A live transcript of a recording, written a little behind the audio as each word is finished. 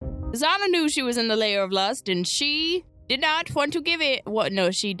Zana knew she was in the lair of lust, and she did not want to give it. What?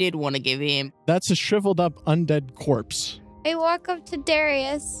 No, she did want to give in. That's a shriveled up undead corpse. I walk up to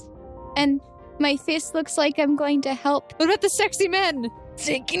Darius, and my face looks like I'm going to help. What about the sexy men?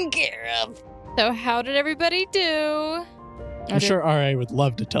 Taken care of. So how did everybody do? I'm sure RA would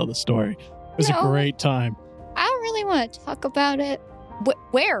love to tell the story. It was a No. great time. I don't really want to talk about it.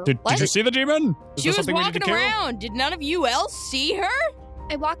 Where? Did you see the demon? Is She there was something we need walking to kill? around. Did none of you else see her?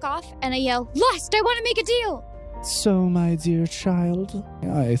 I walk off and I yell, Lust, I want to make a deal. So, my dear child,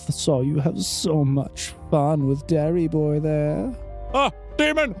 I saw you have so much fun with Dairy Boy there. Ah,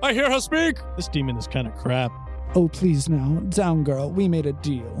 demon! I hear her speak! This demon is kind of crap. Oh, please now. Down, girl. We made a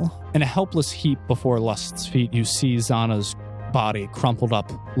deal. In a helpless heap before Lust's feet, you see Zana's body crumpled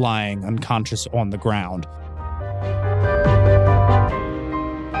up, lying unconscious on the ground.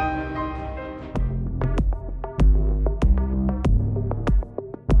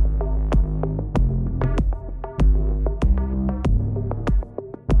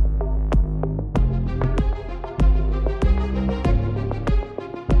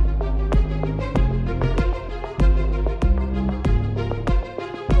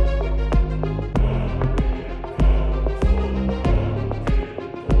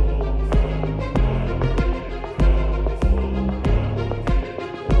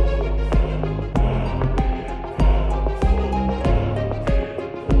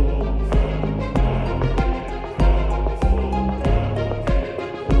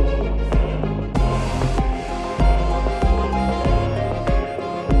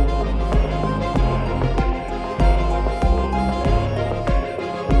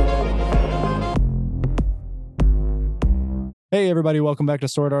 Hey everybody, welcome back to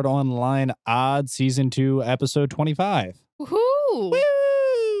Sword Art Online Odd Season 2, Episode 25. Woohoo!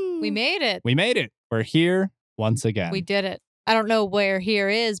 Woo! We made it. We made it. We're here once again. We did it. I don't know where here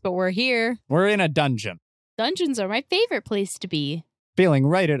is, but we're here. We're in a dungeon. Dungeons are my favorite place to be. Feeling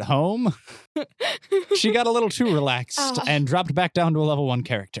right at home. She got a little too relaxed Oh. and dropped back down to a level 1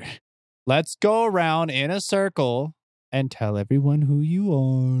 character. Let's go around in a circle and tell everyone who you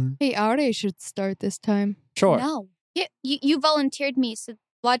are. Hey, Aure should start this time. Sure. No. You volunteered me, so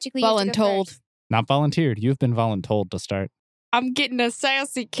logically you have to go Voluntold. first. Not volunteered. You've been voluntold to start. I'm getting a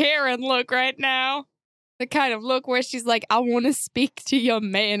sassy Karen look right now. The kind of look where she's like, I want to speak to your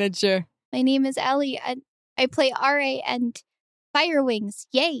manager. My name is Ellie, and I play RA and Fire Wings.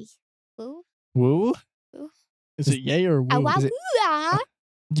 Yay. Woo. Woo? Is it yay or woo? Ah, Is it- ah.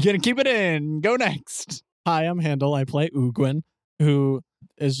 You gotta keep it in. Go next. Hi, I'm Handel. I play Ugwin, who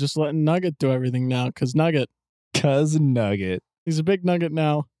is just letting Nugget do everything now, because Nugget, Cousin Nugget. he's a big nugget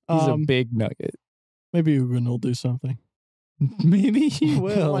now. He's a big nugget. Maybe Ugwin will do something. Maybe he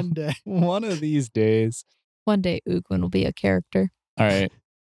will. One day. One of these days. One day, Ugwin will be a character. All right.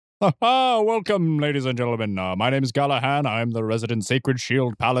 Welcome, ladies and gentlemen. My name is Gallahan. I'm the resident Sacred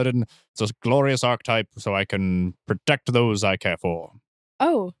Shield Paladin. It's a glorious archetype, so I can protect those I care for.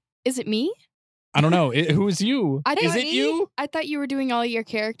 Oh, is it me? I don't know. Who's you? Is it you? I thought you were doing all your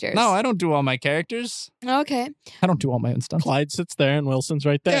characters. No, I don't do all my characters. Okay. I don't do all my own stuff. Clyde sits there and Wilson's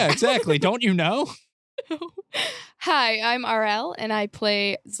right there. Yeah, exactly. Don't you know? Hi, I'm RL, and I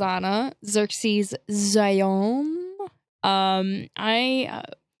play Zana, Xerxes Zion. I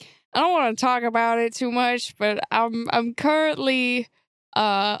don't want to talk about it too much, but I'm currently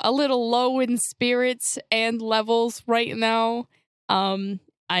a little low in spirits and levels right now.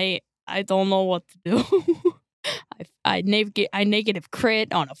 I don't know what to do. I negative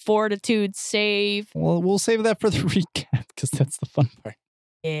crit on a fortitude save. Well, we'll save that for the recap, because that's the fun part.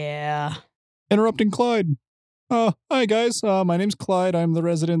 Yeah. Interrupting Clyde. Hi guys. My name's Clyde. I'm the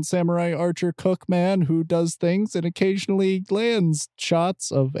resident samurai archer cook man who does things and occasionally lands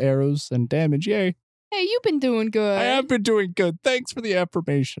shots of arrows and damage. Yay. Hey, you've been doing good. I have been doing good. Thanks for the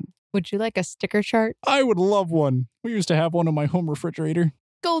affirmation. Would you like a sticker chart? I would love one. We used to have one in my home refrigerator.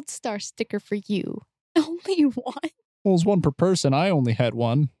 Gold star sticker for you. Only one. Well, it was one per person. I only had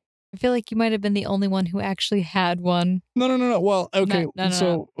one. I feel like you might have been the only one who actually had one. No. Well, okay. No.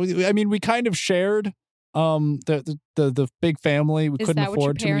 So, I mean, we kind of shared the big family. We Is couldn't that what your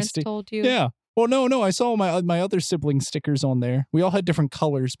afford to parents told you? Yeah. Well, no. I saw my other sibling stickers on there. We all had different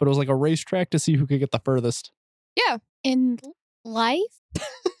colors, but it was like a racetrack to see who could get the furthest. Yeah. In life?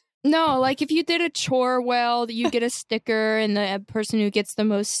 No, like if you did a chore well, you get a sticker, and the person who gets the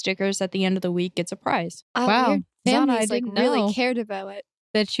most stickers at the end of the week gets a prize. Wow. Your Zana, I family's didn't really know cared about it.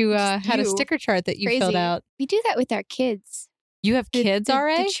 that you Just had a you. sticker chart that you Crazy. filled out. We do that with our kids. You have kids, the,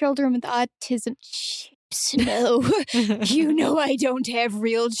 already? The children with autism. No, you know I don't have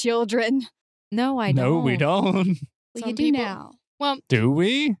real children. No, I don't. No, we don't. Well, Some you do people- now. Well, Do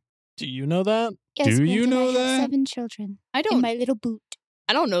we? Do you know that? Yes, Do you granted, know I have that? 7 children I in don't. my little boot.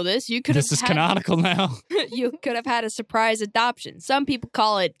 I don't know this. You could have. This is had, canonical now. You could have had a surprise adoption. Some people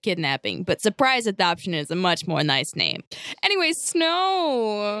call it kidnapping, but surprise adoption is a much more nice name. Anyway,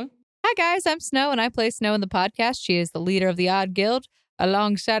 Snow. Hi, guys. I'm Snow, and I play Snow in the podcast. She is the leader of the Odd Guild,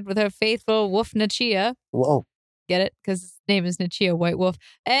 alongside with her faithful wolf, Nachia. Whoa. Get it? Because his name is Nachia White Wolf.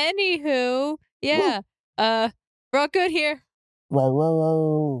 Anywho, yeah. We're all good here. Whoa, whoa,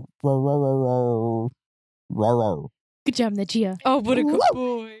 whoa. Whoa, whoa, whoa, whoa. Whoa, whoa. Good job, Najia. Oh, what a good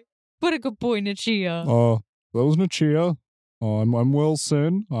boy. What a good boy, Nachia. That was Nachia. I'm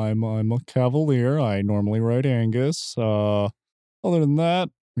Wilson. I'm a cavalier. I normally ride Angus. Other than that,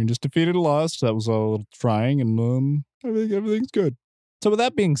 we just defeated Lust. That was a little trying, and everything's good. So with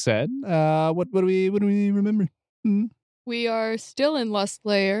that being said, what do we remember? We are still in Lust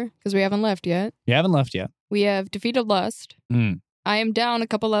Lair because we haven't left yet. You haven't left yet. We have defeated Lust. I am down a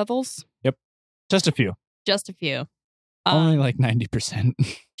couple levels. Just a few. Just a few. Only like 90%.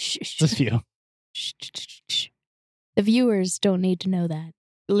 Just a few. The viewers don't need to know that.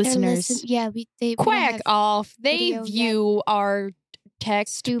 The listeners. They Quack have off. They video, view our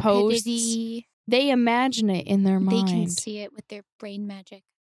text posts. stupidity. They imagine it in their They can mind. see it with their brain magic.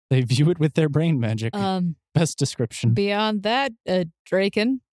 They view it with their brain magic. Best description. Beyond that,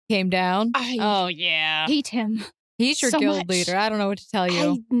 Draken came down. Oh, yeah. Hate him. He's your so guild much. leader. I don't know what to tell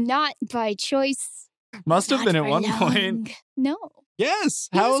you. I'm not by choice. Must have Not been at for one long. point. No. Yes.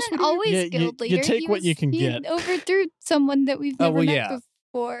 He How else wasn't would he- always Yeah, guild you leader. take what you can he get. overthrew someone that we've Oh, never well, met yeah.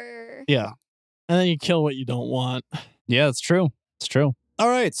 before. Yeah. And then you kill what you don't want. Yeah, it's true. It's true. All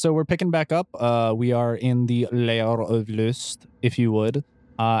right, so we're picking back up. We are in the Lair of Lust, if you would.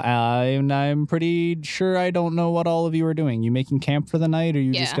 I'm pretty sure I don't know what all of you are doing. You making camp for the night, or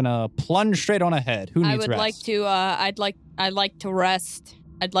you just Yeah. gonna plunge straight on ahead? Who needs I would rest? like to, I'd like to rest.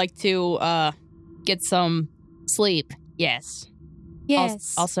 I'd like to, get some sleep. Yes.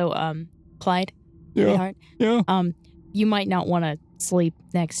 Yes. Also, Clyde. Yeah. Sweetheart, Yeah. you might not want to sleep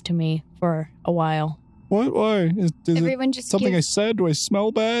next to me for a while. What? Why? Is it Everyone just something I gives said? Do I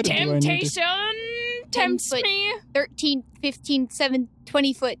smell bad? Do I need to- Temptation tempts 10 foot. me. 13, 15, 7,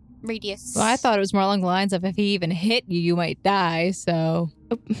 20 foot radius. Well, I thought it was more along the lines of if he even hit you, you might die. So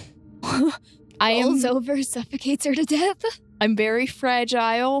I Rolls am. over, suffocates her to death. I'm very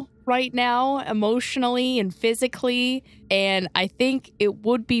fragile right now, emotionally and physically, and I think it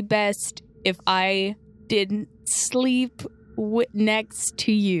would be best if I didn't sleep next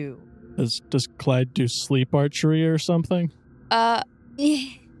to you. Does Clyde do sleep archery or something? Probably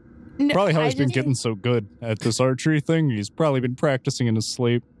how I he's been just- getting so good at this archery thing. He's probably been practicing in his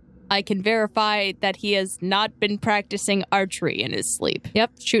sleep. I can verify that he has not been practicing archery in his sleep.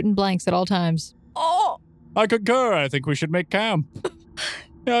 yep, shooting blanks at all times. Oh, I concur. I think we should make camp.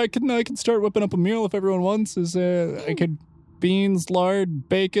 Yeah, I can start whipping up a meal if everyone wants. I could beans, lard,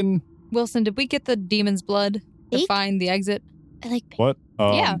 bacon. Wilson, did we get the demon's blood to Bacon? find the exit? I like What?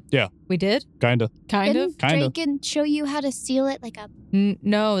 Yeah. Yeah, We did? kinda. Kind of? Didn't Kinda. Draken show you how to seal it like a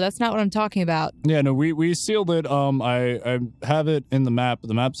No, that's not what I'm talking about. Yeah, no, we sealed it. I have it in the map.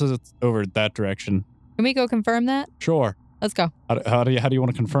 The map says it's over that direction. Can we go confirm that? Sure. Let's go. How do you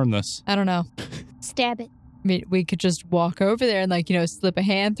want to confirm this? I don't know. stab it? I mean, we could just walk over there and, slip a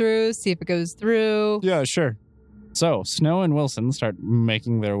hand through, see if it goes through. Yeah, sure. So Snow and Wilson start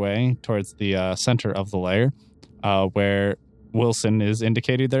making their way towards the center of the lair, where Wilson is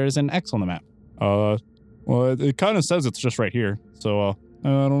indicated there is an X on the map. Well, it kind of says it's just right here. So I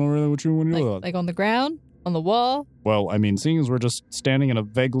don't know really what you want to do with that. Like on the ground, on the wall. Well, I mean, seeing as we're just standing in a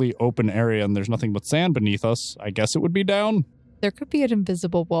vaguely open area and there's nothing but sand beneath us, I guess it would be down. There could be an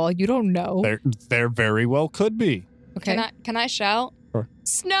invisible wall. You don't know. There very well could be. Okay. Can I shout? Sure.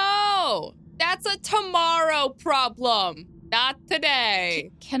 Snow! That's a tomorrow problem, not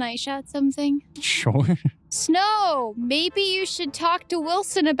today. Can I shout something? Sure. Snow, maybe you should talk to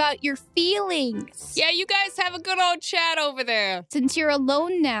Wilson about your feelings. Yeah, you guys have a good old chat over there. Since you're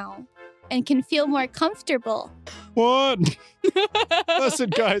alone now and can feel more comfortable. What? Listen,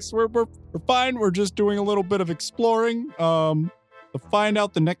 guys, we're fine. We're just doing a little bit of exploring. To find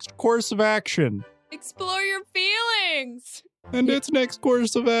out the next course of action. Explore your feelings. And its next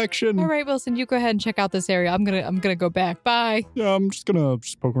course of action. All right, Wilson, you go ahead and check out this area. I'm gonna go back. Bye. Yeah, I'm just gonna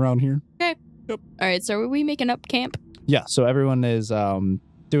poke around here. All right, so are we making up camp? Yeah, so everyone is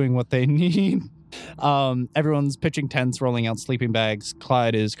doing what they need. Everyone's pitching tents, rolling out sleeping bags.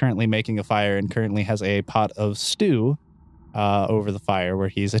 Clyde is currently making a fire and currently has a pot of stew over the fire where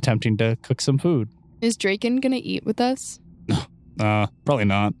he's attempting to cook some food. Is Draken gonna eat with us? Probably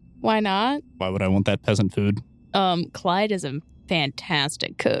not. Why not? Why would I want that peasant food? Clyde is a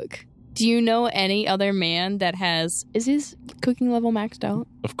fantastic cook. Do you know any other man that has... Is his cooking level maxed out?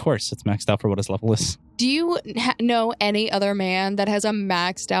 Of course, it's maxed out for what his level is. Do you know any other man that has a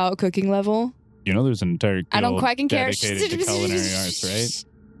maxed out cooking level? You know, there's an entire guild I don't quite care. dedicated to culinary arts, right?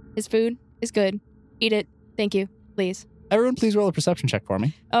 His food is good. Eat it. Thank you. Please. Everyone, please roll a perception check for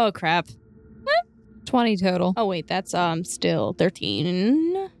me. Oh, crap. 20 total. Oh, wait. That's still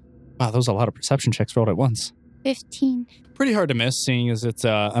 13. Wow, those are a lot of perception checks rolled at once. 15. Pretty hard to miss, seeing as it's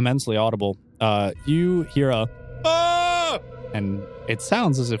immensely audible. You hear a "Ah!" and it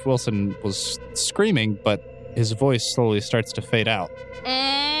sounds as if Wilson was screaming, but his voice slowly starts to fade out.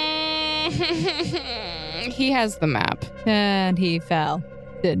 He has the map. And he fell,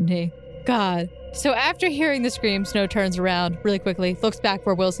 didn't he? God. So after hearing the scream, Snow turns around really quickly, looks back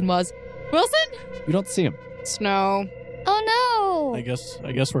where Wilson was. Wilson? You don't see him. Snow. Oh no! I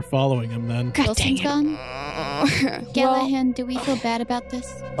guess we're following him then. God Wilson's gone. Gallahan, do we feel bad about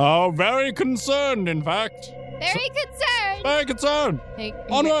this? Oh, very concerned, in fact. Very concerned. Very concerned. Hey,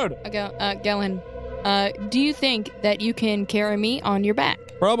 Onward. Galen, do you think that you can carry me on your back?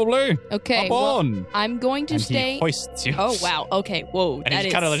 Probably. Okay, Up well, on. I'm going to And stay... he hoists you. Oh, wow. Okay, whoa. And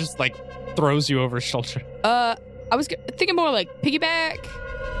he kind of just like throws you over his shoulder. I was thinking more like piggyback.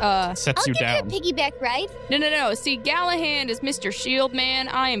 Sets I'll you give down. you a piggyback ride. No. See, Gallahan is Mr. Shield Man.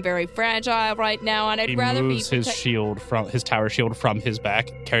 I am very fragile right now, and I'd He rather moves be... his shield from his tower shield from his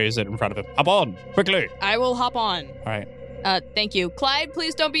back, carries it in front of him. Up on, quickly. I will hop on. All right. Thank you. Clyde,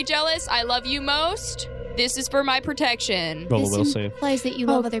 please don't be jealous. I love you most. This is for my protection. Roll a This will save. implies that you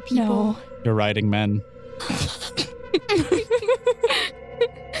love other people. No. You're riding men.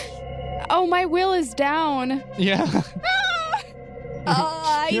 Oh, my will is down. Yeah.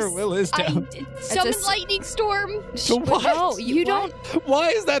 I Your will is down. summon s- lightning storm. What? No, you don't. Why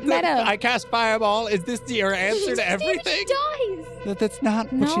is that? Meta. I cast fireball. Is this your answer to everything? Dies. That's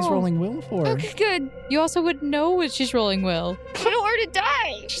not what she's No. rolling will for. Okay, good. You also wouldn't know what she's rolling will. I don't want to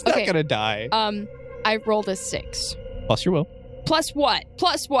die. She's Okay. not gonna die. I rolled a 6. Plus your will. Plus what?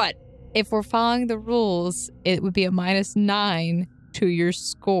 Plus what? If we're following the rules, it would be a -9 to your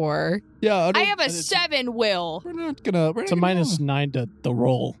score. Yeah. I have a 7 will. We're not gonna. It's a -9 to the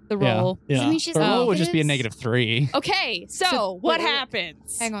roll. The Yeah. roll. Yeah. I mean, she's The roll would confidence. just be a -3. Okay, so, So, what wait, wait.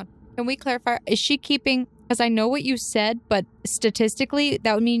 happens? Hang on. Can we clarify? Is she keeping... Because I know what you said, but statistically,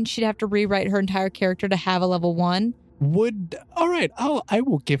 that would mean she'd have to rewrite her entire character to have a level 1. All right. I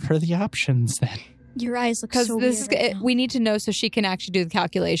will give her the options then. Your eyes look Because so this is weird right now. we need to know so she can actually do the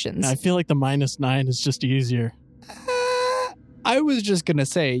calculations. I feel like the -9 is just easier. I was just gonna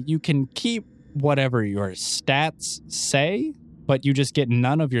say you can keep whatever your stats say, but you just get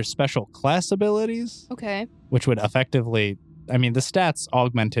none of your special class abilities, Okay. which would effectively, I mean, the stats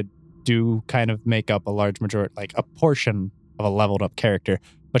augmented do kind of make up a large majority, like a portion of a leveled up character,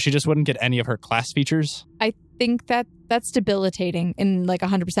 but she just wouldn't get any of her class features. I think that's debilitating in like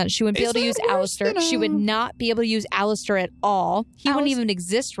 100%. She wouldn't be Is able to that use worse Alistair. than, She would not be able to use Alistair at all. He wouldn't even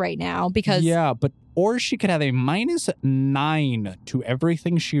exist right now because Yeah, but or she could have a -9 to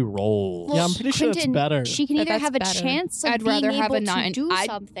everything she rolls. Yeah, I'm pretty sure it's Quentin, better. She can But either that's have a better. chance of I'd being rather have able a 9. to do I'd-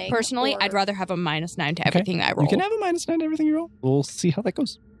 something. Personally, or- I'd rather have a -9 to Okay. everything I roll. You can have a -9 to everything you roll. We'll see how that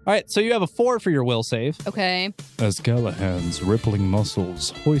goes. All right, so you have a 4 for your will save. Okay. As Gallahan's rippling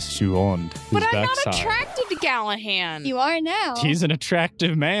muscles hoist you on to his But I'm not backside. attracted to Gallahan. You are now. He's an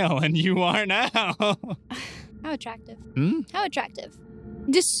attractive male, and you are now. How attractive. Hmm? How attractive.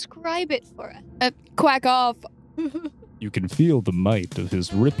 Describe it for us. Quack off. You can feel the might of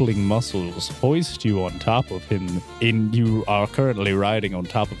his rippling muscles hoist you on top of him. You are currently riding on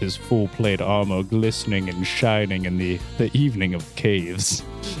top of his full plate armor, glistening and shining in the evening of caves.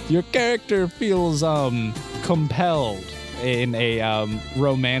 Your character feels compelled in a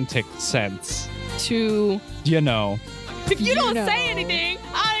romantic sense. To... You know, If you don't know. say anything,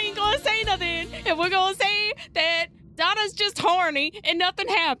 I ain't gonna say nothing. And we're gonna say that Donna's just horny and nothing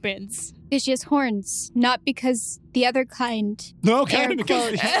happens. Because she has horns, not because the other kind. No, Air kind of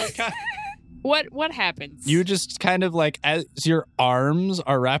because quotes. What happens? you just kind of like, as your arms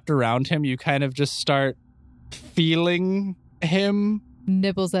are wrapped around him, you kind of just start feeling him.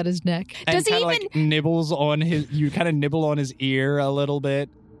 nibbles at his neck. And Does he kind of like nibbles on his, you kind of nibble on his ear a little bit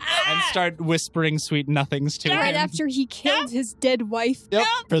and start whispering sweet nothings to Right him. after he killed his dead wife. Yep.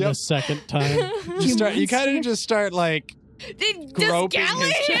 For Yep. the second time. You kind of just start like Does groping his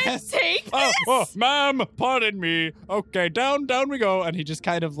Gallahan chest. take oh, ma'am, pardon me. Okay, down we go. and he just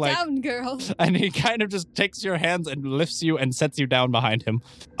kind of like Down, girl. and he kind of just takes your hands and lifts you and sets you down behind him.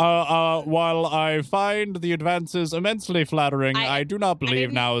 While I find the advances immensely flattering, I do not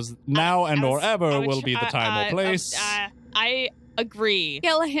believe didn't- now and or ever I was will tr- be the time or place. agree.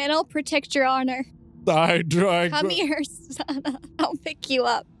 Callahan, I'll protect your honor. I Come here, Sana. I'll pick you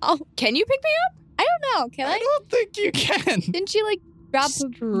up. Can you pick me up? I don't know. Can I? don't think you can. Didn't she like drop a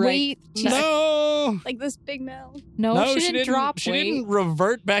Straight weight? No. Like this big now. No, she didn't drop She weight. didn't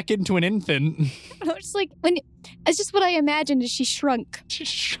revert back into an infant. I was just like it's just what I imagined as she shrunk. She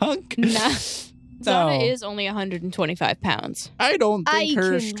shrunk. Nah. Zana No. is only 125 pounds. I don't think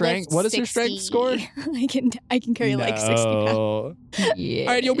her can strength. lift What is her strength 60. score? I can carry like 60 pounds. No. Yeah.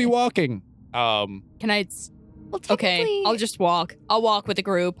 All right, you'll be walking. Can I? Well, Okay, technically, I'll just walk. I'll walk with the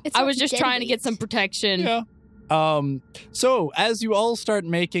group. It's I not was just trying to dead get weight. some protection. Yeah. So as you all start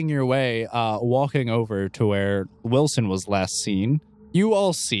making your way, walking over to where Wilson was last seen, you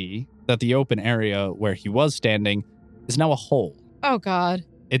all see that the open area where he was standing is now a hole. Oh, God.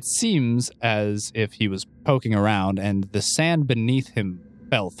 It seems as if he was poking around and the sand beneath him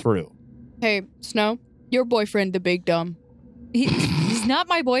fell through. Hey, Snow, your boyfriend, the big dumb. He's not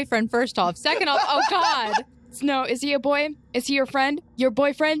my boyfriend, first off. Second off, oh, God. Snow, is he a boy? Is he your friend? Your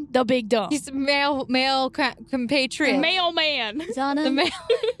boyfriend, the big dumb. He's a male compatriot. mailman. Zana, The male.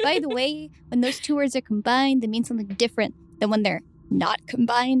 by the way, when those two words are combined, they mean something different than when they're not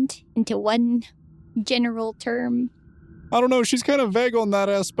combined into one general term. I don't know. She's kind of vague on that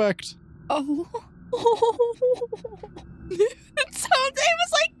aspect. Oh. So it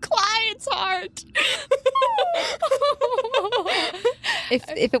was like Client's heart.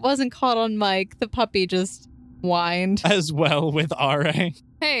 If it wasn't caught on mic, the puppy just whined. As well with RA.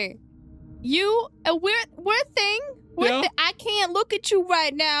 Hey, you, we're thing. Yeah? I can't look at you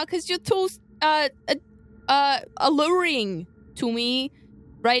right now because you're too alluring to me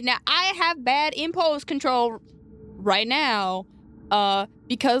right now. I have bad impulse control right now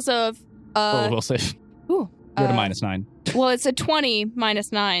because of We'll save. ooh, You're at a -9. well, it's a 20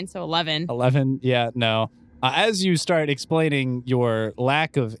 minus 9, so 11. 11, yeah, no. As you start explaining your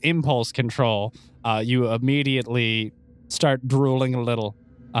lack of impulse control, you immediately start drooling a little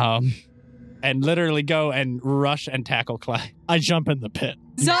and literally go and rush and tackle Clyde. I jump in the pit.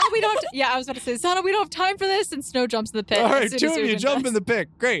 Zana, we don't. I was about to say, Zana, we don't have time for this. And Snow jumps in the pit. All as right, soon two as of you Ruben jump does. in the pit.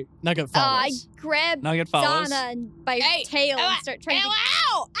 Great. Nugget I follows. grab Nugget follows. Zana by Hey, tail ow, and start trying to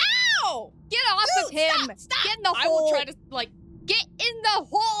ow! Ow! get off of him. Stop! Get in the I hole. will try to, Get in the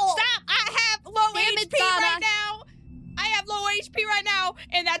hole. stop! I have low Damn HP it, Zana. right now! I have low HP right now,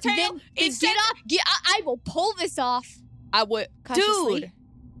 and that tail Then is get up. I will pull this off. I would. Cautiously. Dude,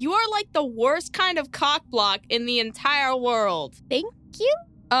 you are like the worst kind of cock block in the entire world. Thank you.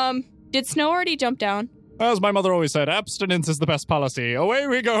 Did Snow already jump down? As my mother always said, abstinence is the best policy. Away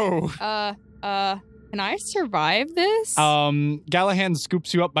we go. Can I survive this? Gallahan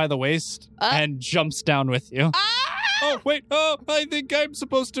scoops you up by the waist and jumps down with you. Oh, wait. Oh, I think I'm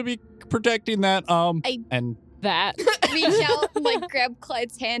supposed to be protecting that. And that. Reach out and like grab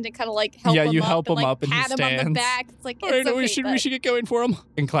Clyde's hand and kind of like help Yeah, him you up help and, him like, up and he pat him on the stands. back. It's like all it's right, okay, we should but get going for him.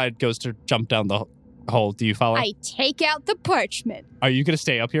 and Clyde goes to jump down the hole. Do you follow? I take out the parchment. Are you going to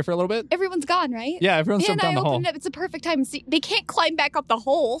stay up here for a little bit? Everyone's gone, right? Yeah, everyone's And jumped down I the hole. opened it up. It's a perfect time. See, they can't climb back up the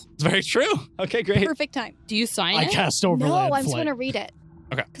hole. It's very true. Okay, great. Perfect time. Do you sign I it? cast No, overland I'm just flight. going to read it.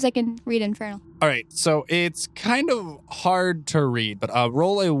 Okay. Because I can read Infernal. All right, so it's kind of hard to read, but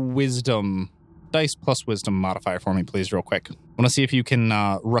roll a wisdom dice plus wisdom modifier for me, please, real quick. I want to see if you can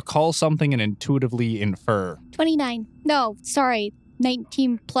recall something and intuitively infer. 29. No, sorry.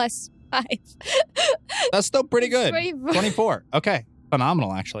 19 plus 5. That's still pretty good. 24. 24. Okay,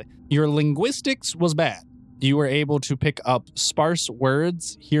 phenomenal, actually. Your linguistics was bad. You were able to pick up sparse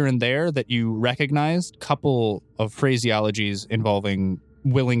words here and there that you recognized, couple of phraseologies involving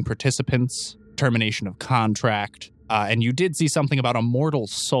willing participants, termination of contract, and you did see something about a mortal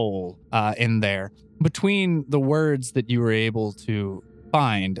soul in there. Between the words that you were able to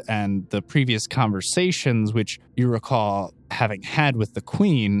find and the previous conversations, which you recall having had with the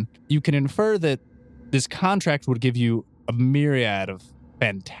Queen, you can infer that this contract would give you a myriad of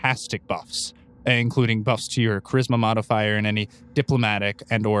fantastic buffs, including buffs to your charisma modifier and any diplomatic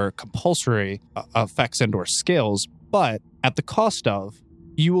and or compulsory effects and or skills, but at the cost of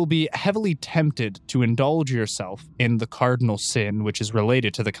you will be heavily tempted to indulge yourself in the cardinal sin which is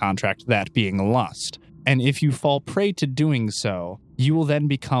related to the contract, that being lust. And if you fall prey to doing so, you will then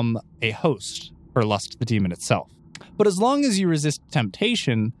become a host for Lust the demon itself. But as long as you resist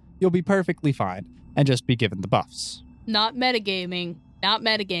temptation, you'll be perfectly fine and just be given the buffs. Not metagaming. Not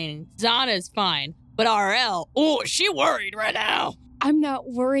metagaming. Zana's fine. But RL, oh, she worried right now. I'm not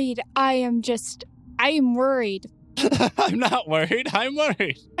worried. I am worried. I'm not worried. I'm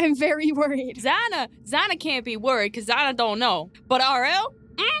worried. I'm very worried. Zana can't be worried because Zana don't know. But RL,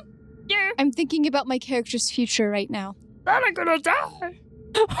 yeah. I'm thinking about my character's future right now. I'm gonna die.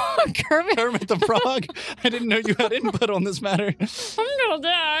 Kermit. Kermit the Frog. I didn't know you had input on this matter. I'm gonna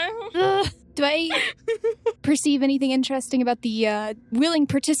die. Do I perceive anything interesting about the willing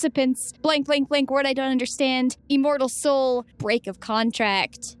participants, blank, blank, blank, word I don't understand, immortal soul, break of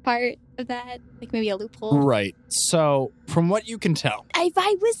contract part of that? Like maybe a loophole? Right. So, from what you can tell, I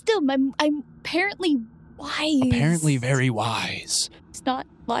have wisdom. I'm apparently wise. apparently very wise. It's not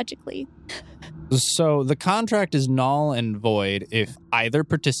logically. So, the contract is null and void if either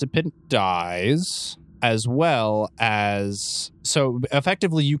participant dies, as well as... So,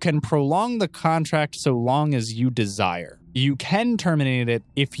 effectively, you can prolong the contract so long as you desire. You can terminate it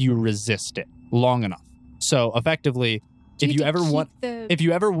if you resist it long enough. So, effectively, if you ever want...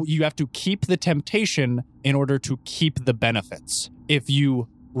 you have to keep the temptation in order to keep the benefits. If you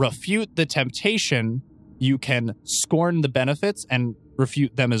refute the temptation, you can scorn the benefits and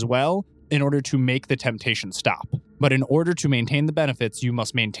refute them as well in order to make the temptation stop. But in order to maintain the benefits, you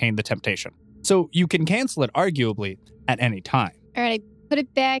must maintain the temptation. So you can cancel it arguably at any time. All right, I put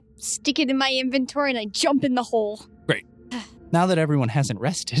it back, stick it in my inventory, and I jump in the hole. Great. Now that everyone hasn't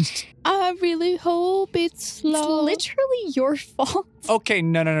rested. I really hope it's It's slow. literally your fault. Okay,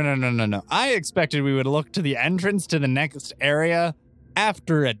 no. I expected we would look to the entrance to the next area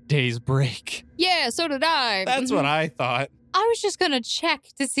after a day's break. Yeah, so did I. That's what I thought. I was just going to check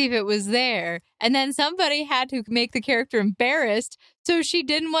to see if it was there. And then somebody had to make the character embarrassed, so she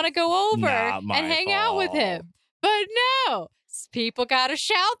didn't want to go over Not my and hang out with fault. him. But no, people got to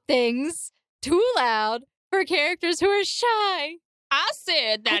shout things too loud for characters who are shy. I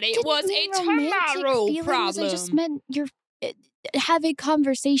said that I it didn't was mean a romantic tomorrow feelings. problem. I just meant you're having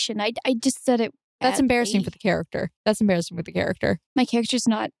conversation. I just said it. That's embarrassing badly. for the character. That's embarrassing for the character. My character's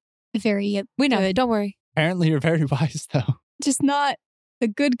not very We know. good. Don't worry. Apparently you're very wise, though. Just not the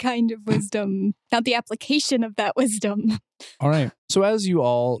good kind of wisdom, not the application of that wisdom. All right. So as you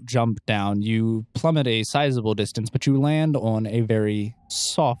all jump down, you plummet a sizable distance, but you land on a very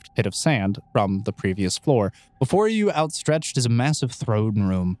soft pit of sand from the previous floor. Before you, outstretched, is a massive throne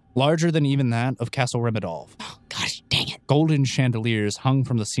room, larger than even that of Castle Remedolf. Oh, gosh, dang it. Golden chandeliers hung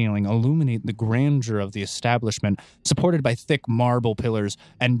from the ceiling illuminate the grandeur of the establishment, supported by thick marble pillars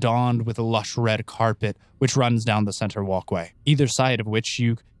and donned with a lush red carpet which runs down the center walkway, either side of which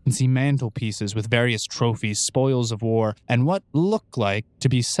you can see mantelpieces with various trophies, spoils of war, and what look like to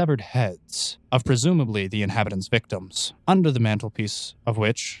be severed heads of presumably the inhabitants' victims. Under the mantelpiece of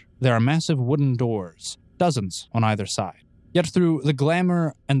which there are massive wooden doors, dozens on either side. Yet through the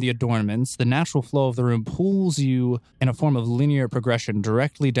glamour and the adornments, the natural flow of the room pulls you in a form of linear progression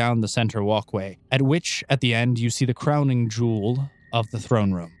directly down the center walkway, at which, at the end, you see the crowning jewel of the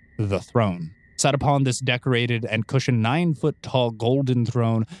throne room, the throne. Sat upon this decorated and cushioned 9-foot-tall golden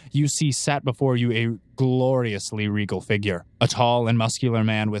throne, you see sat before you a gloriously regal figure. A tall and muscular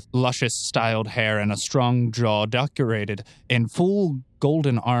man with luscious styled hair and a strong jaw decorated in full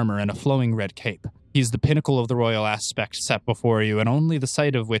golden armor and a flowing red cape. He's the pinnacle of the royal aspect set before you, and only the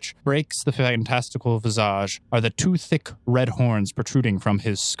sight of which breaks the fantastical visage are the two thick red horns protruding from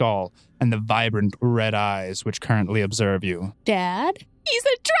his skull and the vibrant red eyes which currently observe you. Dad? He's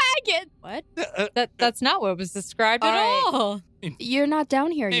a dragon. What? That's not what was described at All all. You're not down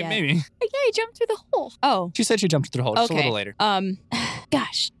here yet. Maybe. Yeah, he jumped through the hole. Oh, She said she jumped through the hole just a okay. little later.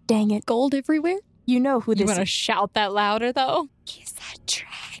 Gosh, dang it. Gold everywhere. You know who You this want to is. shout that louder, though? He's a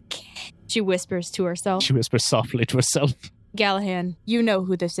dragon. She whispers to herself. She whispers softly to herself. Gallahan, you know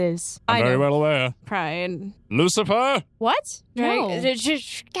who this is. I'm I very know. well aware. Brian. Lucifer? What? No.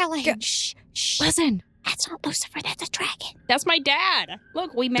 Gallahan, shh. Listen. That's not Lucifer, that's a dragon. That's my dad.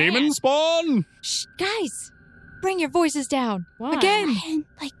 Look, we met. Demon spawn? Shh, guys. Bring your voices down. Why? Again. And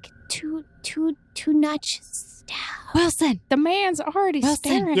like two notches down. Wilson. The man's already Wilson.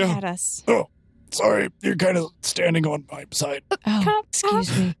 staring Yeah. at us. Sorry, you're kind of standing on my side. Oh,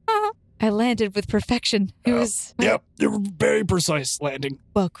 excuse me. I landed with perfection. It was, Yep, you're very precise landing.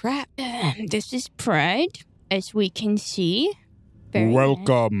 well, crap. This is Pride, as we can see. Very nice.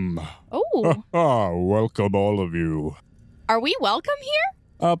 Welcome. Oh, Welcome all of you. are we welcome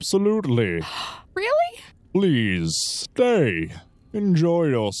here? Absolutely. Really? Please, stay. Enjoy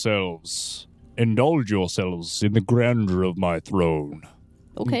yourselves. Indulge yourselves in the grandeur of my throne.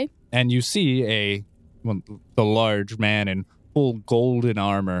 Okay. And you see the large man in full golden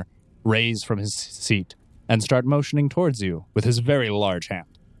armor raise from his seat and start motioning towards you with his very large hand.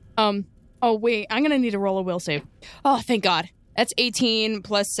 Oh, wait. I'm going to need to roll a will save. Oh, thank God. That's 18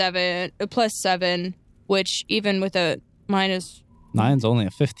 plus 7, which even with a minus, Nine's only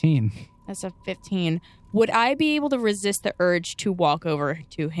a 15. that's a 15. Would I be able to resist the urge to walk over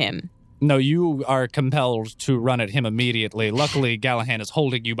to him? No, you are compelled to run at him immediately. Luckily, Gallahan is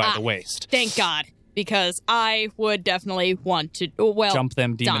holding you by the waist. Thank God, because I would definitely want to. Well, Jump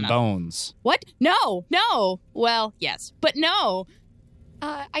them demon Donna. bones. What? No. Well, yes, but no.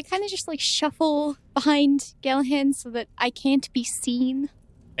 I kind of just like shuffle behind Gallahan so that I can't be seen.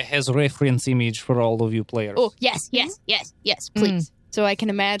 It has reference image for all of you players. Oh, yes, please. So I can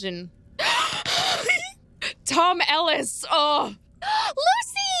imagine. Tom Ellis. Oh,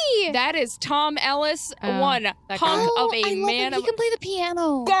 Lucy! that is Tom Ellis, one that hunk guy. of a I love man him. of. He can play the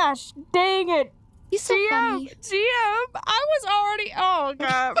piano. Gosh, dang it. He's so funny. GM, I was already. Oh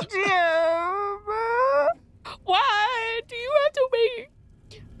God, GM. Why do you have to make?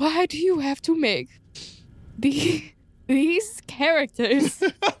 Why do you have to make these characters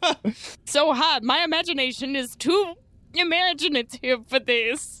so hard? My imagination is too imaginative for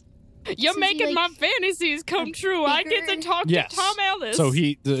this. You're So is he, making my like, fantasies come true. I get to bigger? talk Yes. to Tom Ellis. So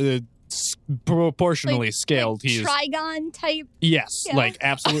he proportionally Like- scaled. Like He's Trigon type. yes, Yeah. like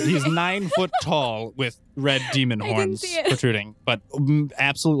absolutely. He's 9 foot tall with red demon I didn't horns see it. protruding, but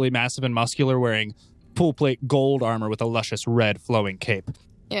absolutely massive and muscular, wearing full plate gold armor with a luscious red flowing cape.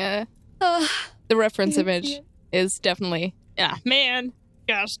 yeah, Ugh. the reference I didn't see image is definitely man.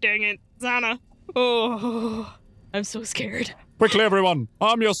 Gosh dang it, Zana. Oh, I'm so scared. Quickly, everyone,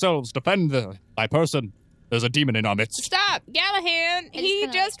 arm yourselves. Defend thy person. There's a demon in our midst. Stop, Gallahan. I just He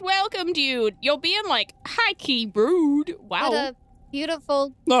kinda just welcomed you. You're being like high key rude. Wow. What a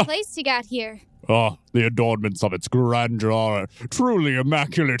beautiful Ah. place you got here. Ah, the adornments of its grandeur are truly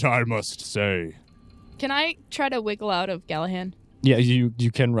immaculate, I must say. Can I try to wiggle out of Gallahan? Yeah, you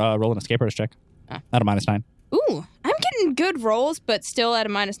can roll an escape artist check Ah. at a -9. Ooh, I'm getting good rolls, but still at a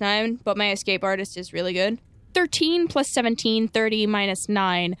 -9. But my escape artist is really good. 13 plus 17, 30 minus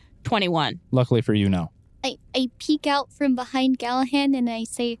 9, 21. Luckily for you, no. I peek out from behind Gallahan and I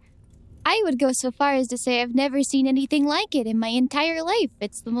say, I would go so far as to say I've never seen anything like it in my entire life.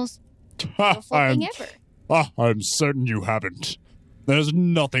 It's the most beautiful thing ever. I'm certain you haven't. There's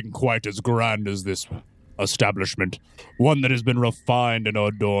nothing quite as grand as this establishment, one that has been refined and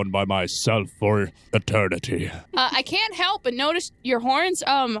adorned by myself for eternity. I can't help but notice your horns.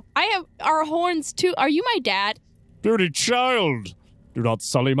 I have our horns too. Are you my dad? Beauty child, do not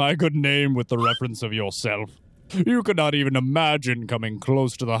sully my good name with the reference of yourself. You could not even imagine coming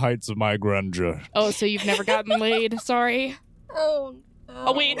close to the heights of my grandeur. Oh, so you've never gotten laid. Sorry. Oh,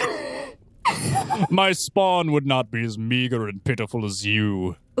 Oh, wait. My spawn would not be as meager and pitiful as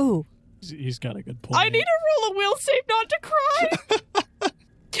you. Ooh. He's got a good point. I need to roll a will save not to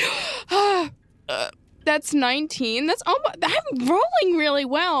cry. That's 19. That's almost. I'm rolling really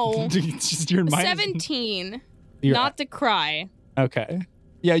well. It's just your mind. 17. You're- Not to cry. Okay.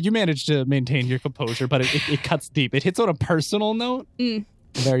 Yeah, you managed to maintain your composure, but it cuts deep. It hits on a personal note. Mm.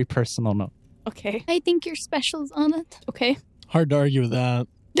 A very personal note. Okay. I think your special's on it. Okay. Hard to argue with that.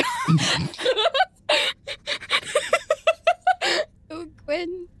 Oh,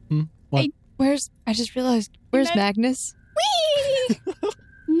 Gwen. I just realized, where's Magnus?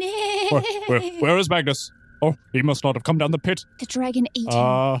 Whee! Where is Magnus? Oh, he must not have come down the pit. The dragon ate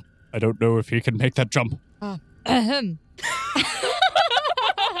him. I don't know if he can make that jump. Ahem.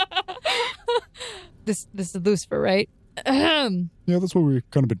 This is Lucifer, right? Ahem. Yeah, that's what we've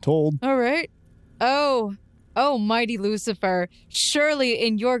kind of been told. All right. Oh, mighty Lucifer. Surely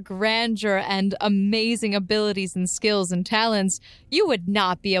in your grandeur and amazing abilities and skills and talents, you would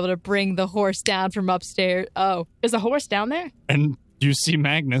not be able to bring the horse down from upstairs. Oh. Is a horse down there? And you see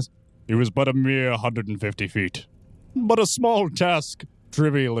Magnus, he was but a mere 150 feet. But a small task,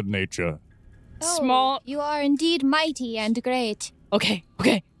 trivial in nature. Oh, Small. You are indeed mighty and great. Okay.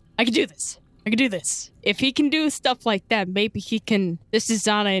 I can do this. If he can do stuff like that, maybe he can. This is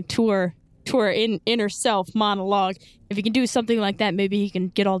on a tour in inner self monologue. If he can do something like that, maybe he can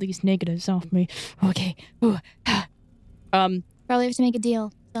get all these negatives off me. Okay. Ooh. Probably have to make a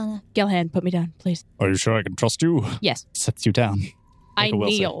deal, Donna. Gallahan, put me down, please. Are you sure I can trust you? Yes. Sets you down. I Make a will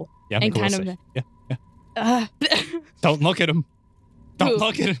save. kneel. Yeah, And make a will kind save. of- Yeah. Don't look at him. Don't Who?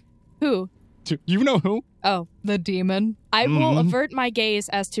 look at him. Who? You know who? Oh. The demon. I will Mhm. avert my gaze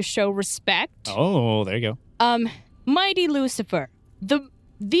as to show respect. Oh, there you go. Mighty Lucifer, the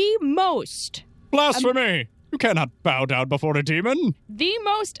most Blasphemy! You cannot bow down before a demon.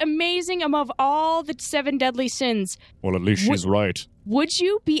 amazing above all the 7 deadly sins. Well, at least she's right. Would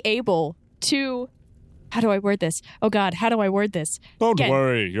you be able to? How do I word this? Oh God, how do I word this? Don't Again,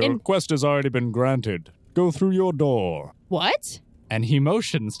 worry, your request has already been granted. Go through your door. What? And he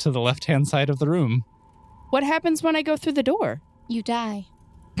motions to the left-hand side of the room. What happens when I go through the door? You die.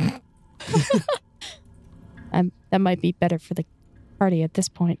 That might be better for the party at this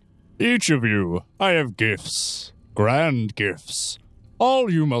point. Each of you, I have gifts. Grand gifts.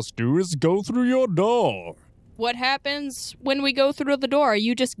 All you must do is go through your door. What happens when we go through the door? Are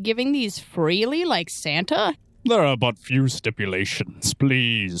you just giving these freely like Santa? There are but few stipulations,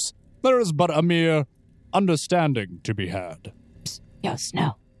 please. There is but a mere understanding to be had. Yo,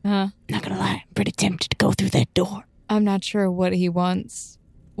 Snow. Huh? Not gonna lie, I'm pretty tempted to go through that door. I'm not sure what he wants.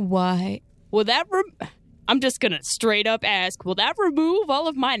 Why? Will that I'm just gonna straight up ask, will that remove all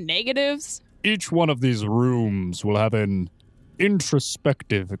of my negatives? Each one of these rooms will have an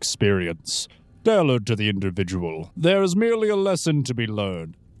introspective experience, tailored to the individual. There is merely a lesson to be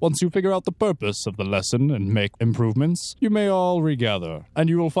learned. Once you figure out the purpose of the lesson and make improvements, you may all regather, and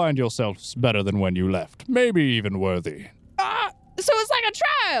you will find yourselves better than when you left, maybe even worthy. So it's like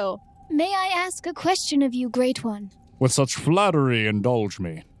a trial. May I ask a question of you, Great One? With such flattery, indulge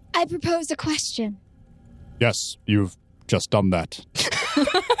me. I propose a question. Yes, you've just done that.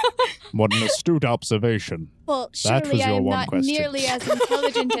 What an astute observation. Well, That was surely I your am one not question. nearly as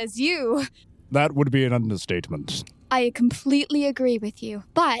intelligent as you. That would be an understatement. I completely agree with you.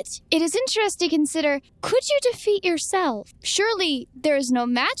 But it is interesting to consider, could you defeat yourself? Surely there is no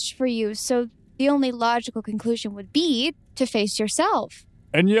match for you, so the only logical conclusion would be to face yourself.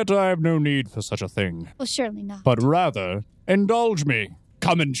 And yet I have no need for such a thing. Well, surely not. But rather, indulge me.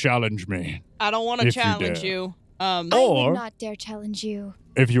 Come and challenge me. I don't want to If you challenge dare. you. I or- would not dare challenge you.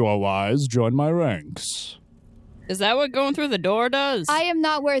 If you are wise, join my ranks. Is that what going through the door does? I am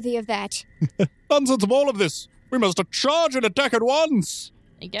not worthy of that. Nonsense of all of this. We must charge and attack at once.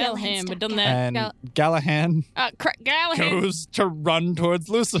 Gallahan, but done that. And Gal- Gallahan Gallahan, goes to run towards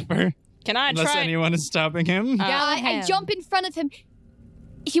Lucifer. can I Unless try? anyone is stopping him. I Gallahan. jump in front of him.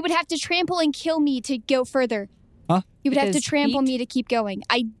 He would have to trample and kill me to go further. Huh? He would With have to his trample feet? me to keep going.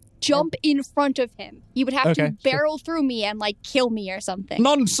 I jump in front of him. He would have Okay, to barrel through me and like kill me or something.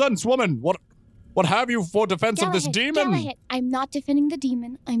 Nonsense, woman. What have you for defense of this demon? Galahad, I'm not defending the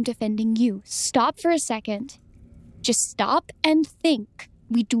demon. I'm defending you. Stop for a second. Just stop and think.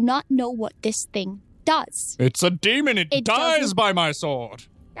 We do not know what this thing does. It's a demon. It It dies doesn't- by my sword.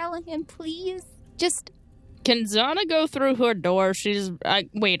 Galahad, please. Just Can Zana go through her door?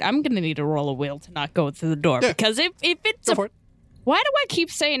 Wait, I'm gonna need to roll a will to not go through the door because if it's Go for it. why do I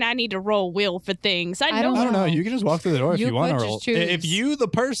keep saying I need to roll will for things? I know. don't I don't know. You can just walk through the door if You you want could to just roll. choose. If you, the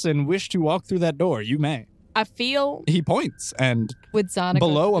person, wish to walk through that door, you may. I feel He points, and Would Zana go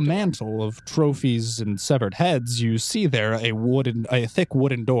below through a the door? mantle of trophies and severed heads, you see there a thick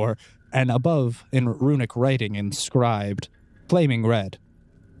wooden door, and above, in runic writing inscribed, flaming red,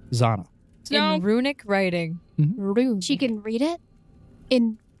 Zana. no. In runic writing. she can read it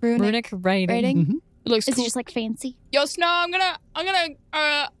in runic Runic writing. writing. It looks Is cool. it just like fancy? Yo, Snow,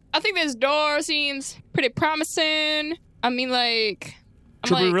 I think this door seems pretty promising. I mean, like,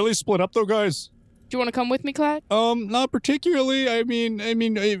 Should we really split up, though, guys? do you want to come with me, Clyde? Not particularly. I mean,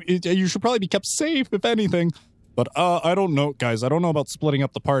 you should probably be kept safe, if anything. But I don't know, guys. I don't know about splitting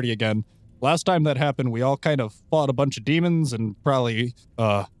up the party again. Last time that happened, we all kind of fought a bunch of demons and probably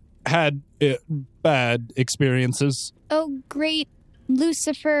had bad experiences. Oh, great.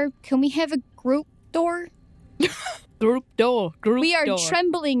 Lucifer, can we have a group door? Group door. We are door.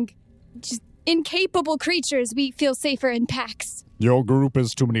 trembling, just incapable creatures. We feel safer in packs. Your group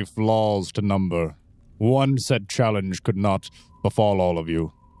has too many flaws to number. One said challenge could not befall all of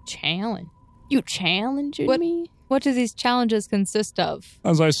you. Challenge. You challenging What- me? What do these challenges consist of?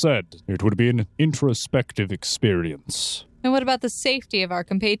 As I said, it would be an introspective experience. And what about the safety of our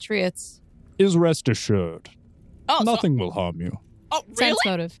compatriots? Is rest assured, Oh, nothing will harm you. oh, really? Sense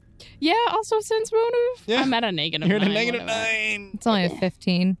motive. Yeah, also sense motive. Yeah. I'm at a negative You're at a 9, negative whatever. 9. It's only a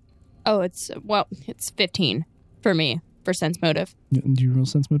 15. Oh, it's 15 for me for sense motive. Do you roll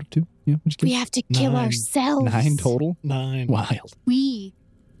sense motive too? Yeah. What'd you We get? have to kill 9. ourselves. 9 total? 9. Wild. We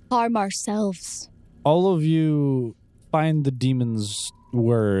harm ourselves. All of you find the demon's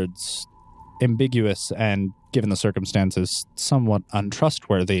words ambiguous and, given the circumstances, somewhat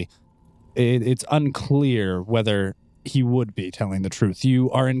untrustworthy. It's unclear whether he would be telling the truth.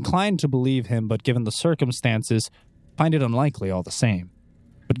 You are inclined to believe him, but given the circumstances, find it unlikely all the same.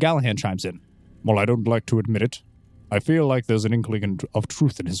 But Gallahan chimes in. Well, I don't like to admit it. I feel like there's an inkling of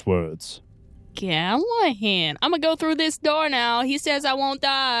truth in his words. Gallahan. I'm gonna go through this door now. He says I won't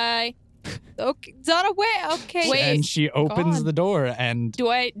die. Okay, Zana, wait. Okay. Wait. And she opens God. the door and Do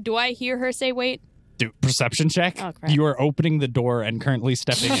I hear her say wait? do perception check. Oh, crap. You are opening the door and currently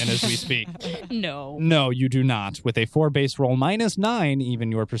stepping in as we speak. No. No, you do not. With a 4 base roll -9,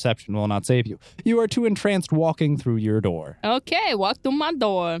 even your perception will not save you. You are too entranced walking through your door. Okay, walk through my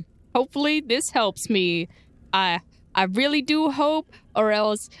door. Hopefully this helps me. I really do hope or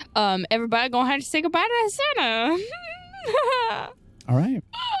else everybody gonna have to say goodbye to Santa. All right.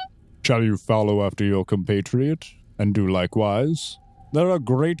 Shall you follow after your compatriot and do likewise? There are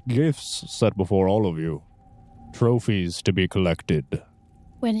great gifts set before all of you. Trophies to be collected.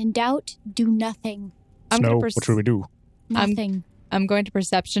 When in doubt, do nothing. Snow, what should we do? Nothing. I'm going to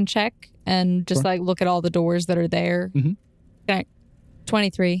perception check and just Sure. like look at all the doors that are there. Mhm. Okay.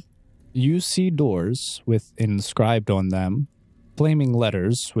 23. You see doors with inscribed on them flaming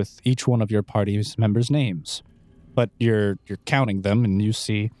letters with each one of your party's members' names. But you're counting them, and you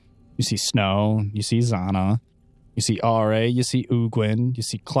see Snow, you see Zana, you see R.A., you see Ugwin, you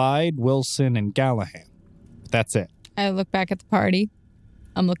see Clyde, Wilson, and Gallahan. That's it. I look back at the party.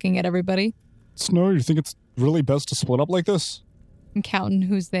 I'm looking at everybody. Snow, you think it's really best to split up like this? I'm counting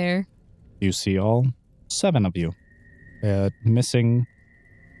who's there. You see all 7 of you. Missing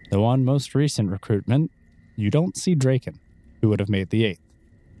the one most recent recruitment, you don't see Draken, who would have made the 8th.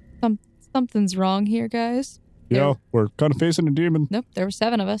 Something's wrong here, guys. Yeah, we're kind of facing a demon. Nope, there were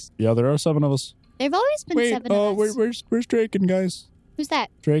 7 of us. Yeah, there are 7 of us. There've always been Wait, 7 of us. where's Draken, guys? Who's that?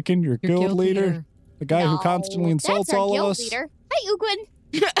 Draken, your Your guild leader? The guy who constantly No, insults that's our all of guild us? leader. Hi,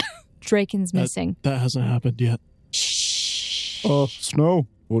 Ugwin. Draken's missing. That hasn't happened yet. Snow,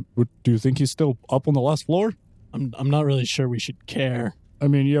 what do you think he's still up on the last floor? I'm not really sure we should care. I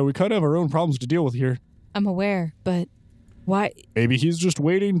mean, yeah, we kind of have our own problems to deal with here. I'm aware, but why? Maybe he's just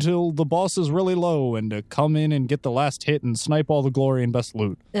waiting till the boss is really low and to come in and get the last hit and snipe all the glory and best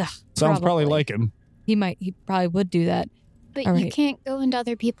loot. Ugh, Sounds probably like him. He probably would do that. But All you right. can't go into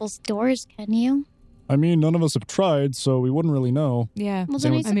other people's doors, can you? I mean, none of us have tried, so we wouldn't really know. Yeah. Well,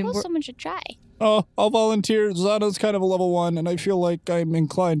 then I anyone- suppose I mean, someone should try. Oh, I'll volunteer. Zana's kind of a level 1, and I feel like I'm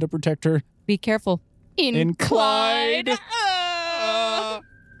inclined to protect her. Be careful. In Clyde.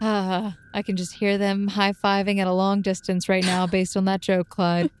 I can just hear them high-fiving at a long distance right now based on that joke,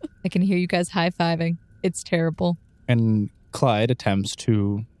 Clyde. I can hear you guys high-fiving. It's terrible. And Clyde attempts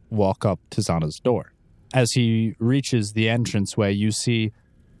to walk up to Zana's door. As he reaches the entranceway, you see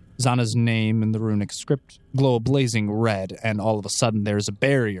Zana's name in the runic script glow a blazing red, and all of a sudden there's a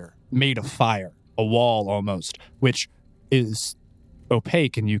barrier made of fire, a wall almost, which is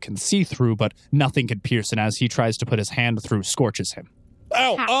opaque and you can see through, but nothing can pierce, and as he tries to put his hand through, scorches him.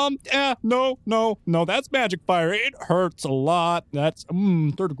 No, that's magic fire. It hurts a lot. That's,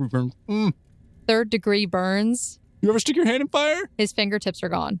 3rd degree burn. 3rd degree burns. You ever stick your hand in fire? His fingertips are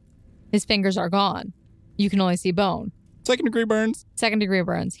gone. His fingers are gone. You can only see bone. 2nd degree burns. 2nd degree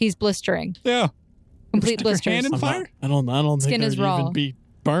burns. He's blistering. Yeah. Complete Stick your blisters. hand in I'm fire? not, I don't Skin think is there'd raw. even be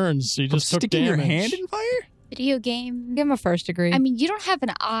burns. You just took sticking damage. your hand in fire? Video game. Give him a 1st degree. I mean, you don't have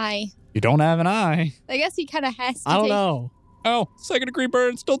an eye. You don't have an eye. I guess he kind of has to. I don't take- know. Oh, 2nd degree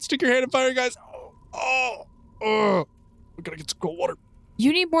burns. Don't stick your hand in fire, guys. We gotta get some cold water.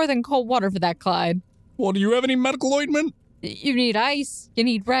 You need more than cold water for that, Clyde. Well, do you have any medical ointment? You need ice. You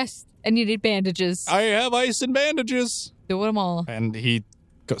need rest. And you need bandages. I have ice and bandages. Do them all. And he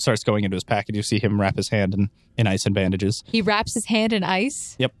starts going into his pack, and you see him wrap his hand in ice and bandages. He wraps his hand in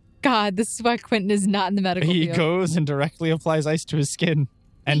ice? Yep. God, this is why Quentin is not in the medical He field. goes and directly applies ice to his skin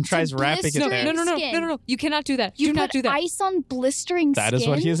and Wait, tries to wrapping it blister there. No. You cannot do that. You do put not do that. ice on blistering That skin? is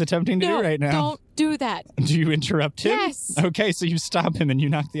what he is attempting to no, do right now. Don't do that. Do you interrupt him? Yes. Okay, so you stop him and you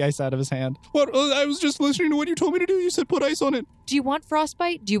knock the ice out of his hand. What? I was just listening to what you told me to do. You said put ice on it. Do you want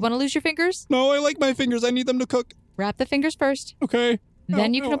frostbite? Do you want to lose your fingers? No, I like my fingers. I need them to cook. Wrap the fingers first. Okay.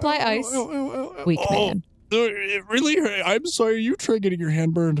 Then you can apply ice. Weak man. It really hurt. I'm sorry. You tried getting your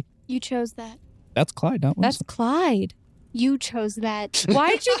hand burned. You chose that. That's Clyde, not That's Clyde. You chose that.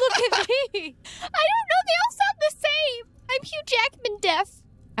 Why'd you look at me? I don't know. They all sound the same. I'm Hugh Jackman deaf.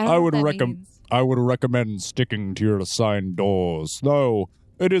 I, don't I know would what that recommend- means. I would recommend sticking to your assigned doors, though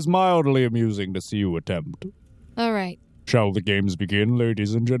it is mildly amusing to see you attempt. All right. Shall the games begin,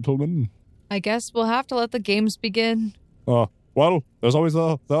 ladies and gentlemen? I guess we'll have to let the games begin. Well, there's always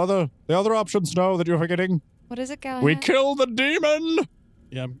the other options now that you're forgetting. What is it, Galahad? We kill the demon!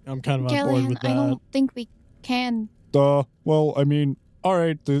 Yeah, I'm kind of on board Callahan, with I that. don't think we can. Well, I mean,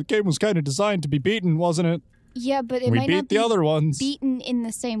 alright, the game was kind of designed to be beaten, wasn't it? Yeah, but it We might beat not the be other ones. beaten in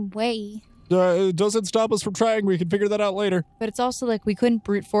the same way. It doesn't stop us from trying. We can figure that out later. But it's also like we couldn't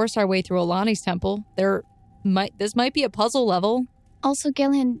brute force our way through Alani's temple. This might be a puzzle level. Also,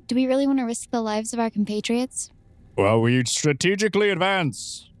 Gillian, do we really want to risk the lives of our compatriots? Well, we strategically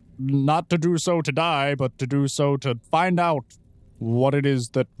advance. Not to do so to die, but to do so to find out what it is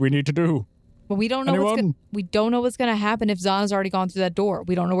that we need to do. But we don't know Anyone? we don't know what's going to happen if Zana's already gone through that door.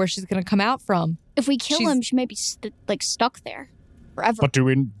 We don't know where she's going to come out from. If we kill She's- him, she may be stuck there forever. But do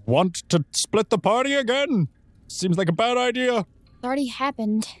we want to split the party again? Seems like a bad idea. It's already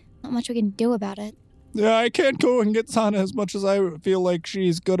happened. Not much we can do about it. Yeah, I can't go and get Sana as much as I feel like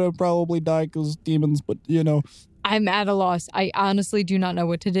she's gonna probably die because demons, but I'm at a loss. I honestly do not know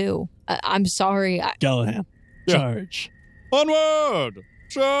what to do. I'm sorry. Gallahan, Yeah. charge. Onward!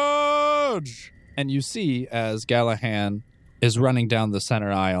 Charge! And you see as Gallahan is running down the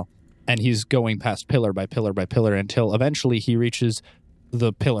center aisle, and he's going past pillar by pillar by pillar until eventually he reaches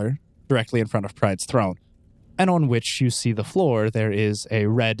the pillar directly in front of Pride's throne, and on which you see the floor there is a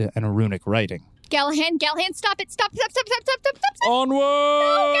red and runic writing. Gallahan, stop it. Stop. Onward!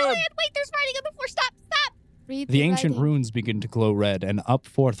 No, Gallahan, wait, there's writing on the floor. Stop. Read The ancient writing. runes begin to glow red, and up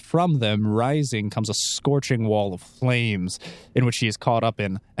forth from them, rising, comes a scorching wall of flames, in which he is caught up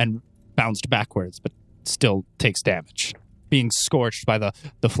in and bounced backwards, but still takes damage. Being scorched by the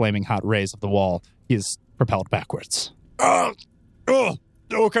flaming hot rays of the wall, he is propelled backwards.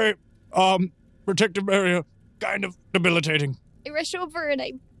 Okay. Protective barrier, kind of debilitating. I rush over and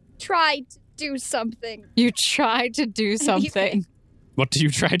I tried to do something. You tried to do something. What do you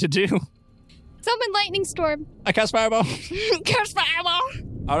try to do? Summon lightning storm. I cast fireball. Curse fireball.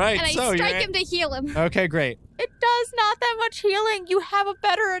 All right, And I so strike you're him to heal him. Okay, great. It does not that much healing. You have a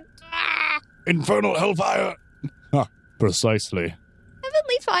better... Infernal hellfire. Precisely.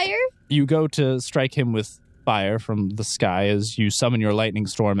 Heavenly fire. You go to strike him with fire from the sky as you summon your lightning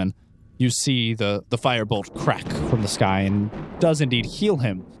storm, and you see the firebolt crack from the sky and does indeed heal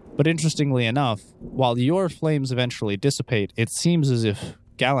him. But interestingly enough, while your flames eventually dissipate, it seems as if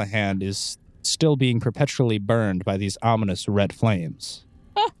Gallahan is still being perpetually burned by these ominous red flames.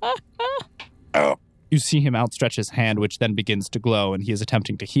 You see him outstretch his hand, which then begins to glow, and he is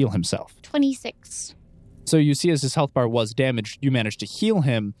attempting to heal himself. 26. So you see as his health bar was damaged, you managed to heal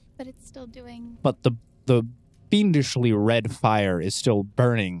him, But it's still doing... but the fiendishly red fire is still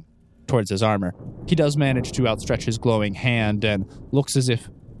burning towards his armor. He does manage to outstretch his glowing hand and looks as if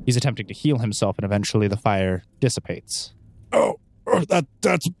he's attempting to heal himself, and eventually the fire dissipates.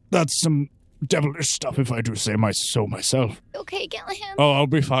 That's some devilish stuff, if I do say so myself. Okay, Gallahan. Oh, I'll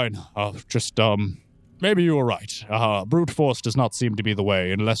be fine. Maybe you were right. Brute force does not seem to be the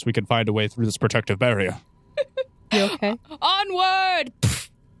way, unless we can find a way through this protective barrier. You okay? Onward! Pff,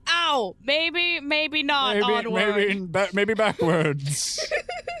 ow! Maybe not onward. Maybe backwards.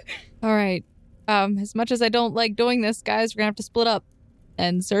 All right. As much as I don't like doing this, guys, we're going to have to split up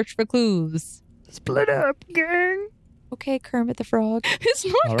and search for clues. Split up, gang. Okay, Kermit the Frog. It's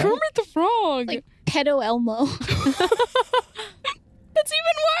not All right. Kermit the Frog. Like Pedo Elmo. That's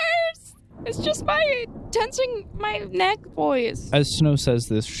even worse. It's just my tensing my neck, boys. As Snow says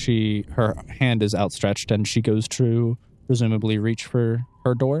this, her hand is outstretched, and she goes to presumably reach for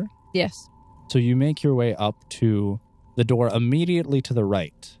her door. Yes. So you make your way up to the door immediately to the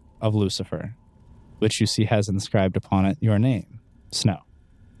right of Lucifer, which you see has inscribed upon it your name, Snow.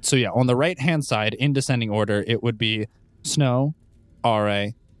 So yeah, on the right-hand side, in descending order, it would be Snow,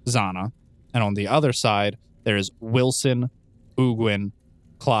 R.A., Zana, and on the other side, there's Wilson, Ugwin,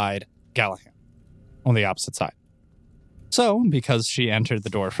 Clyde, Gallahan, on the opposite side. So, because she entered the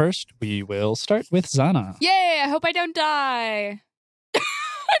door first, we will start with Zana. Yay, I hope I don't die.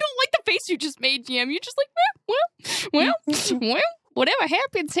 I don't like the face you just made, GM. You're just like, well, whatever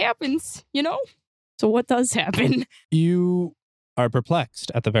happens, you know? So what does happen? You are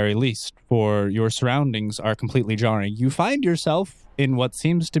perplexed, at the very least, for your surroundings are completely jarring. You find yourself in what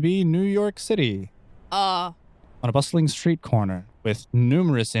seems to be New York City, on a bustling street corner with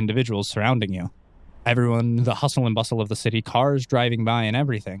numerous individuals surrounding you. Everyone, the hustle and bustle of the city, cars driving by and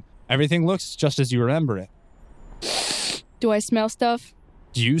everything. Everything looks just as you remember it. Do I smell stuff?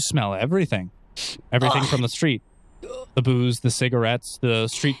 You smell everything. Everything from the street. The booze, the cigarettes, the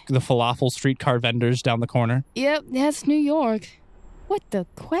falafel streetcar vendors down the corner. Yep, that's New York. What the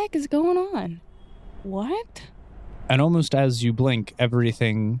quack is going on? What? And almost as you blink,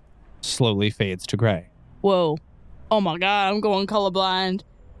 everything slowly fades to gray. Whoa. Oh my god, I'm going colorblind.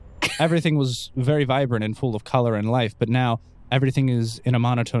 Everything was very vibrant and full of color and life, but now everything is in a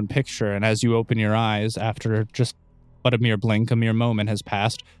monotone picture, and as you open your eyes, after just but a mere blink, a mere moment has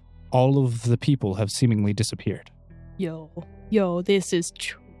passed, all of the people have seemingly disappeared. Yo, this is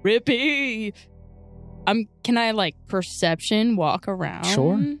trippy. Can I, perception walk around?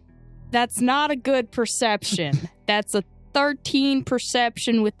 Sure. That's not a good perception. That's a 13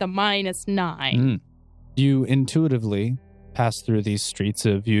 perception with the -9. You intuitively pass through these streets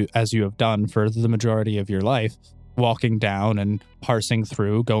as you have done for the majority of your life, walking down and parsing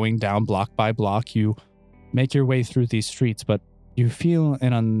through, going down block by block. You make your way through these streets, but you feel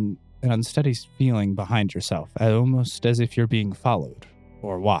an unsteady feeling behind yourself, almost as if you're being followed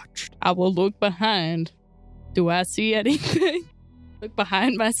or watched. I will look behind. Do I see anything? Look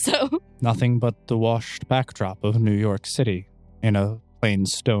behind myself. Nothing but the washed backdrop of New York City in a plain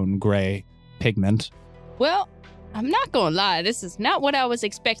stone gray pigment. Well, I'm not gonna lie. This is not what I was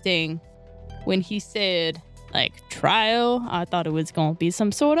expecting when he said, like, trial. I thought it was gonna be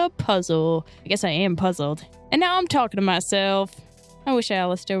some sort of puzzle. I guess I am puzzled. And now I'm talking to myself. I wish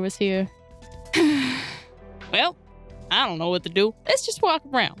Alistair was here. Well, I don't know what to do. Let's just walk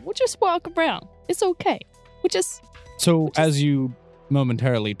around. We'll just walk around. It's okay. So as you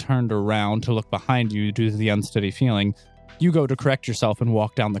momentarily turned around to look behind you due to the unsteady feeling, you go to correct yourself and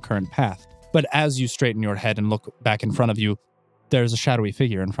walk down the current path. But as you straighten your head and look back in front of you, there's a shadowy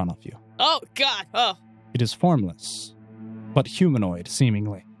figure in front of you. Oh, God. Oh. It is formless, but humanoid,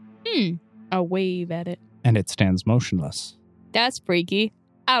 seemingly, I'll wave at it. and it stands motionless. That's freaky.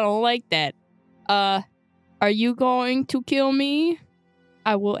 I don't like that. Are you going to kill me?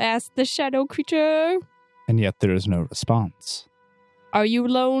 I will ask the shadow creature. And yet there is no response. Are you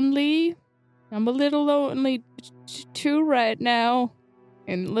lonely? I'm a little lonely too right now.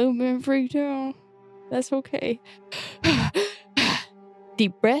 And a little bit freaked out. That's okay.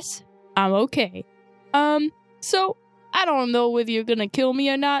 Deep breaths. I'm okay. So I don't know whether you're gonna kill me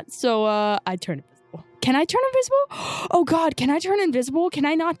or not, so I turn invisible. Can I turn invisible? Oh God, can I turn invisible? Can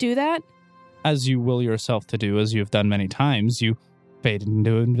I not do that? As you will yourself to do, as you have done many times, you fade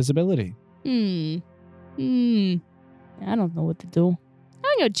into invisibility. I don't know what to do.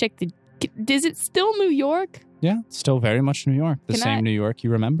 I'm gonna check is it still New York? Yeah, still very much New York. The Can same I- New York you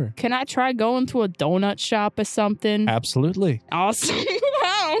remember. Can I try going to a donut shop or something? Absolutely. Awesome. Don't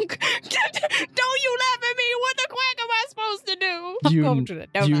you laugh at me. What the quack am I supposed to do? You, Go to the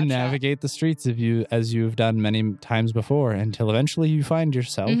donut you shop. navigate the streets as you've done many times before until eventually you find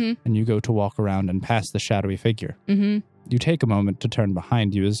yourself Mhm. and you go to walk around and pass the shadowy figure. Mm-hmm. You take a moment to turn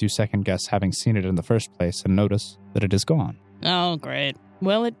behind you as you second guess having seen it in the first place and notice that it is gone. Oh, great.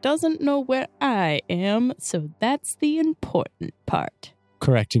 Well, it doesn't know where I am, so that's the important part.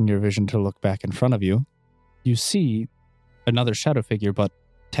 Correcting your vision to look back in front of you, you see another shadow figure but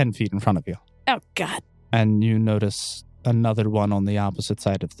 10 feet in front of you. Oh, God. And you notice another one on the opposite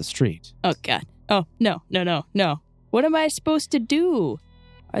side of the street. Oh, God. Oh, no. What am I supposed to do?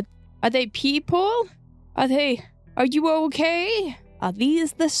 Are they people? Are you okay? Are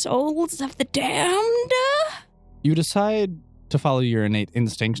these the souls of the damned? You decide to follow your innate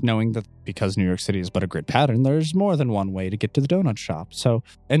instinct, knowing that because New York City is but a grid pattern, there's more than one way to get to the donut shop. So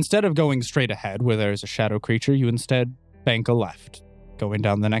instead of going straight ahead where there's a shadow creature, you instead bank a left, going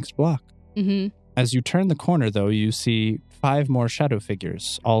down the next block. Mm-hmm. As you turn the corner, though, you see 5 more shadow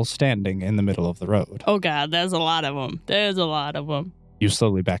figures, all standing in the middle of the road. Oh, God, there's a lot of them. You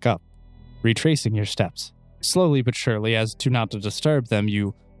slowly back up, retracing your steps. Slowly but surely, as to not to disturb them,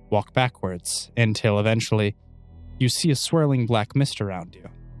 you walk backwards until eventually you see a swirling black mist around you.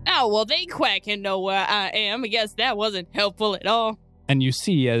 Oh, well, they quacking know where I am. I guess that wasn't helpful at all. And you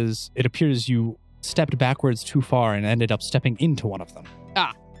see, as it appears you stepped backwards too far and ended up stepping into one of them.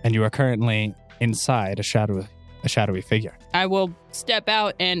 Ah. And you are currently inside a shadowy figure. I will step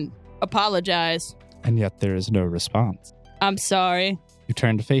out and apologize. And yet there is no response. I'm sorry. You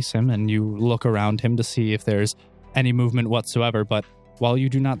turn to face him and you look around him to see if there's any movement whatsoever, but while you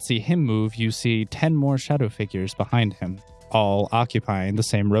do not see him move, you see 10 more shadow figures behind him, all occupying the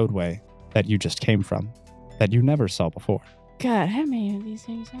same roadway that you just came from, that you never saw before. God, how many of these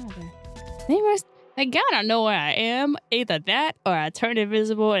things are there? They gotta know where I am. Either that or I turned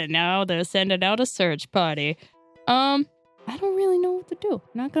invisible and now they're sending out a search party. I don't really know what to do.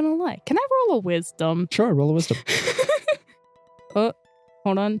 Not gonna lie. Can I roll a wisdom? Sure, roll a wisdom. Oh,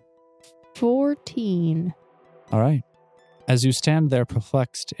 hold on. 14. All right. As you stand there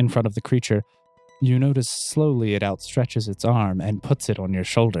perplexed in front of the creature, you notice slowly it outstretches its arm and puts it on your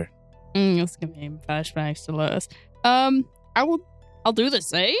shoulder. It's gonna be flashbacks to us. I'll do the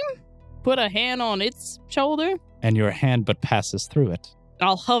same. Put a hand on its shoulder. And your hand but passes through it.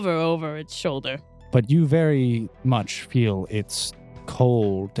 I'll hover over its shoulder. But you very much feel its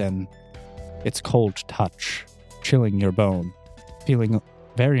cold touch, chilling your bone, feeling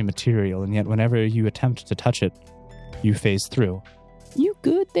very material, and yet whenever you attempt to touch it, you phase through. You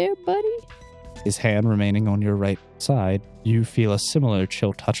good there, buddy? His hand remaining on your right side, you feel a similar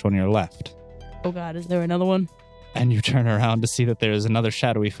chill touch on your left. Oh God, is there another one? And you turn around to see that there is another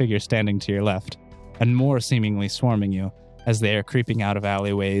shadowy figure standing to your left, and more seemingly swarming you, as they are creeping out of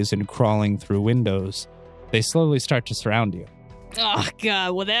alleyways and crawling through windows. They slowly start to surround you. Oh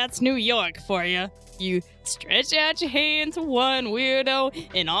God, well that's New York for you. You stretch out your hand to one weirdo,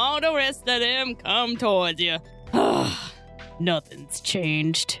 and all the rest of them come towards you. Nothing's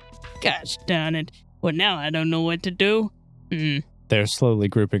changed. Gosh darn it. Well, now I don't know what to do. They're slowly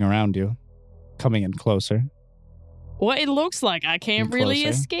grouping around you, coming in closer. What it looks like, I can't And really closer.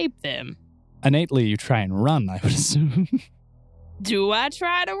 escape them. Innately, you try and run, I would assume. Do I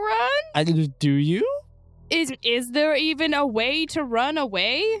try to run? Do you? Is there even a way to run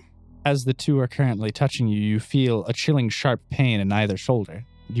away? As the two are currently touching you, you feel a chilling, sharp pain in either shoulder.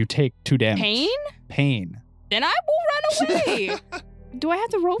 You take 2 damage. Pain? Pain. Then I will run away. Do I have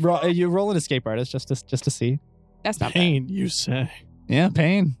to roll for that? You roll an escape artist just to see. That's not Pain, you say. Yeah,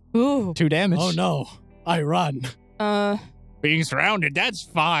 pain. bad. Ooh. 2 damage. Oh no, I run. Being surrounded, that's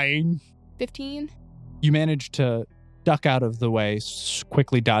fine. 15? You manage to duck out of the way,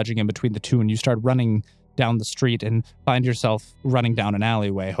 quickly dodging in between the two, and you start running down the street and find yourself running down an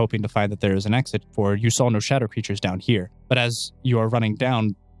alleyway, hoping to find that there is an exit for you saw no shadow creatures down here. But as you are running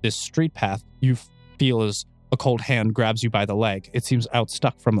down this street path, you feel as a cold hand grabs you by the leg. It seems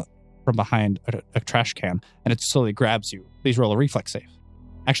outstuck from behind a trash can, and it slowly grabs you. Please roll a reflex save.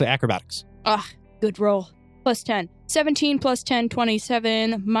 Actually, acrobatics. Good roll. Plus 10. 17 plus 10,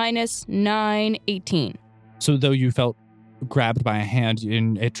 27. Minus 9, 18. So though you felt grabbed by a hand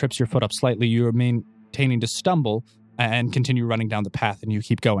and it trips your foot up slightly, you are maintaining to stumble and continue running down the path, and you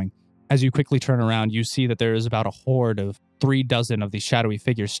keep going. As you quickly turn around, you see that there is about a horde of 3 dozen of these shadowy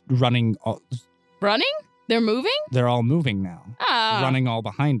figures running. Running? They're moving? They're all moving now, running all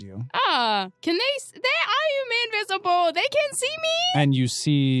behind you. Can they? I am invisible. They can see me. And you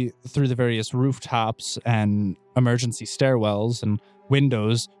see through the various rooftops and emergency stairwells and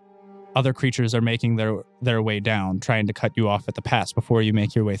windows, other creatures are making their way down, trying to cut you off at the pass before you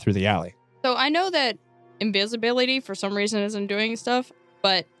make your way through the alley. So I know that invisibility for some reason isn't doing stuff,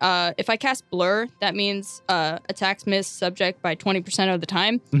 but if I cast blur, that means attacks miss subject by 20% of the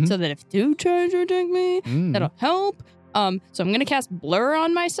time. Mhm. So that if two tries to attack me, that'll help. So I'm gonna cast blur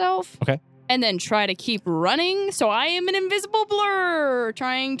on myself. Okay. And then try to keep running. So I am an invisible blur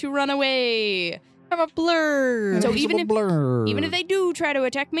trying to run away. I'm a blur. So even if blur. they do try to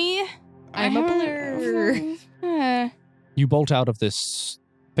attack me, I'm a blur. You bolt out of this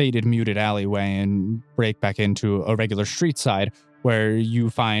faded, muted alleyway and break back into a regular street side where you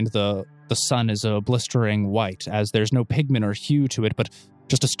find the sun is a blistering white, as there's no pigment or hue to it, but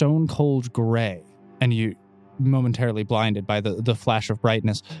just a stone-cold gray. And you, momentarily blinded by the flash of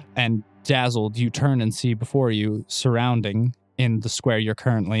brightness and dazzled, you turn and see before you, surrounding in the square you're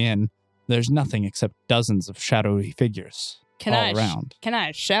currently in, there's nothing except dozens of shadowy figures all around. Can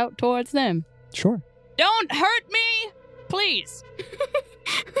I shout towards them? Sure. Don't hurt me, please.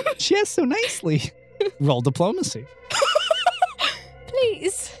 She has so nicely. Roll diplomacy.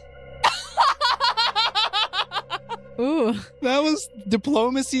 Please. Ooh. That was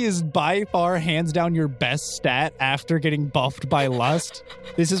diplomacy is by far hands down your best stat after getting buffed by lust.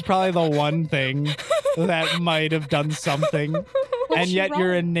 This is probably the one thing that might have done something. And yet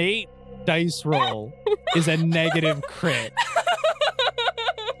your innate dice roll is a negative crit.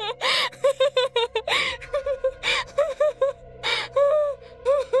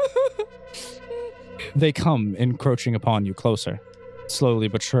 They come encroaching upon you closer, slowly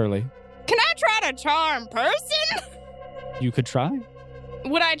but surely. Can I try to charm person? You could try.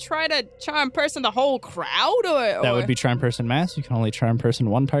 Would I try to charm person the whole crowd, or That would be charm person mass. You can only charm person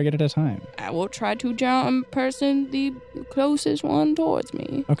one target at a time. I will try to charm person the closest one towards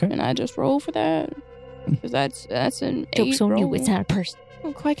me. Okay. And I just roll for that. Because that's an 8 Joke's on roll. you, it's not a person.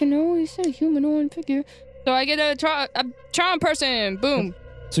 Oh, quite know. You said a humanoid figure. So I get a charm person. Boom.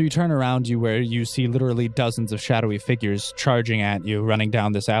 So you turn around you where you see literally dozens of shadowy figures charging at you, running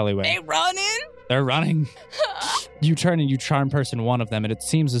down this alleyway. They running? They're running. You turn and you charm person one of them, and it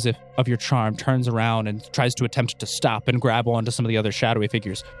seems as if of your charm turns around and tries to attempt to stop and grab onto some of the other shadowy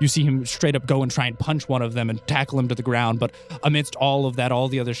figures. You see him straight up go and try and punch one of them and tackle him to the ground, but amidst all of that, all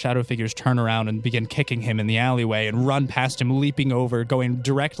the other shadow figures turn around and begin kicking him in the alleyway and run past him, leaping over, going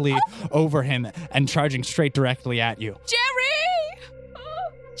directly over him and charging straight directly at you. Jerry!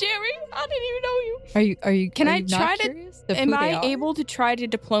 Jerry, I didn't even know you. Are you? Can are I you not try to- curious of Am who I they are? able to try to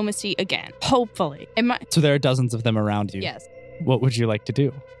diplomacy again? Hopefully. Am I? So there are dozens of them around you. Yes. What would you like to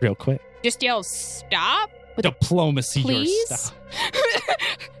do? Real quick. Just yell stop, Diplomacy your please, stuff.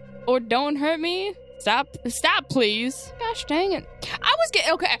 or don't hurt me. Stop, please. Gosh dang it! I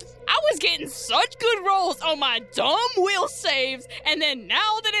was getting such good rolls on my dumb will saves, and then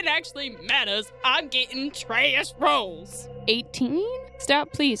now that it actually matters, I'm getting trash rolls. 18?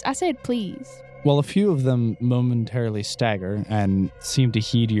 Stop, please. I said please. While a few of them momentarily stagger and seem to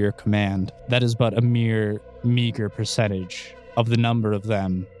heed your command, that is but a mere meager percentage of the number of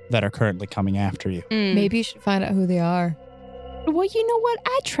them that are currently coming after you. Maybe you should find out who they are. Well, you know what?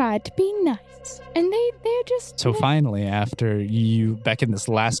 I tried to be nice. And they're just... So finally, after you beckon this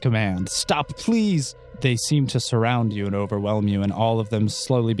last command, stop, please, they seem to surround you and overwhelm you, and all of them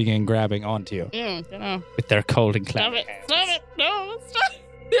slowly begin grabbing onto you with their cold and Stop clammy it. hands. Stop it. No, stop.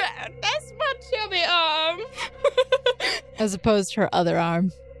 Yeah, that's my chubby arm. As opposed to her other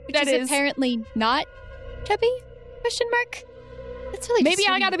arm. Which That is is- apparently not chubby? Question mark. That's really Maybe just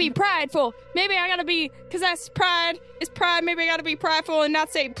I gotta be prideful. Maybe I gotta be, because that's pride. It's pride. Maybe I gotta be prideful and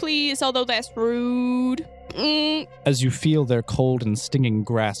not say please, although that's rude. As you feel their cold and stinging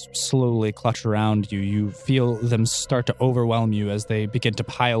grasp slowly clutch around you, you feel them start to overwhelm you as they begin to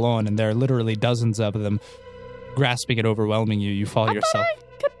pile on, and there are literally dozens of them grasping and overwhelming you. You fall I yourself. thought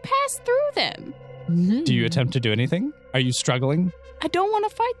I could pass through them. Do you attempt to do anything? Are you struggling? I don't want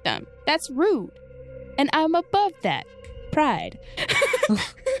to fight them. That's rude. And I'm above that. Pride.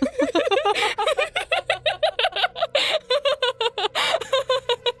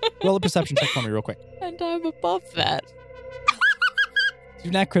 Roll a perception check for me real quick. And I'm above that. Do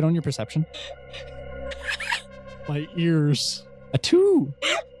not crit on your perception. My ears. A 2.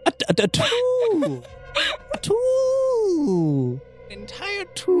 A 2. A 2. Entire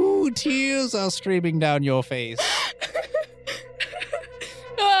 2 tears are streaming down your face.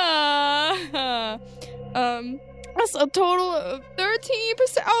 That's a total of 13%.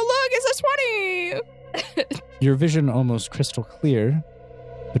 Oh, look, it's a 20. Your vision almost crystal clear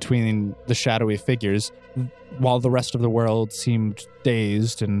between the shadowy figures, while the rest of the world seemed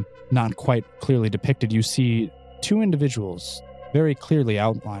dazed and not quite clearly depicted. You see 2 individuals very clearly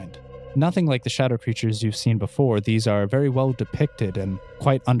outlined. Nothing like the shadow creatures you've seen before. These are very well depicted and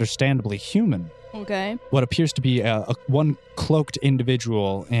quite understandably human. Okay. What appears to be one cloaked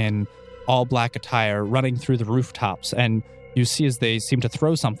individual in all black attire running through the rooftops, and you see as they seem to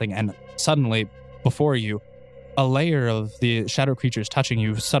throw something, and suddenly before you, a layer of the shadow creatures touching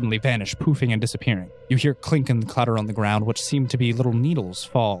you suddenly vanish, poofing and disappearing. You hear clink and clatter on the ground, which seem to be little needles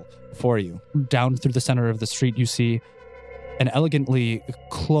fall before you. Down through the center of the street, you see an elegantly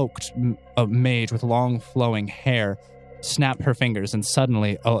cloaked mage with long flowing hair snap her fingers, and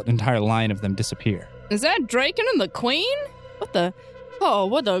suddenly an entire line of them disappear. Is that Draken and the Queen? What the? Oh,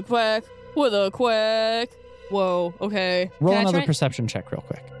 what the quack? What the quack? Whoa, okay. Roll Can I another try? perception check real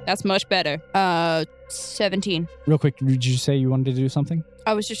quick. That's much better. 17. Real quick, did you say you wanted to do something?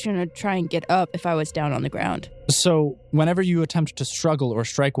 I was just gonna try and get up if I was down on the ground. So whenever you attempt to struggle or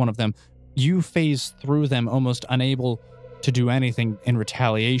strike one of them, you phase through them almost unable to do anything in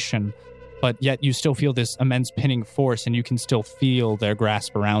retaliation, but yet you still feel this immense pinning force and you can still feel their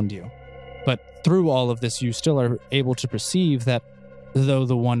grasp around you. But through all of this, you still are able to perceive that though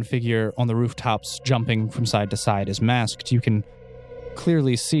the one figure on the rooftops jumping from side to side is masked, you can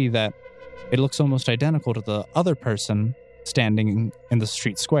clearly see that it looks almost identical to the other person standing in the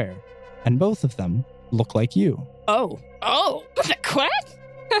street square. And both of them look like you. Oh, what the quack?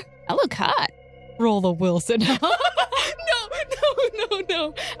 I look hot. Roll the Wilson.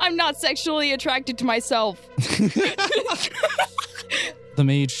 No. I'm not sexually attracted to myself. The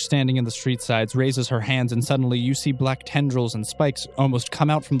mage standing in the street sides raises her hands, and suddenly you see black tendrils and spikes almost come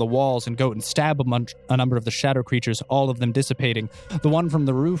out from the walls and go and stab a number of the shadow creatures, all of them dissipating. The one from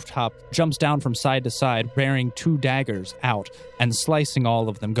the rooftop jumps down from side to side, bearing 2 daggers out and slicing all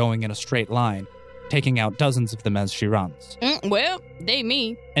of them, going in a straight line, taking out dozens of them as she runs. Well, they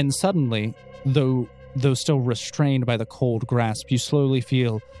me. And suddenly, though still restrained by the cold grasp, you slowly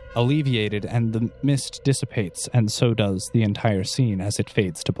feel alleviated, and the mist dissipates, and so does the entire scene as it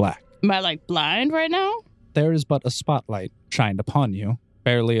fades to black. Am I blind right now? There is but a spotlight shined upon you,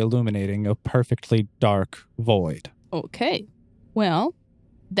 barely illuminating a perfectly dark void. Okay. Well,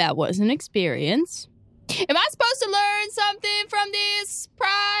 that was an experience. Am I supposed to learn something from this,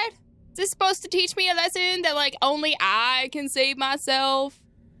 Pride? Is this supposed to teach me a lesson that, only I can save myself?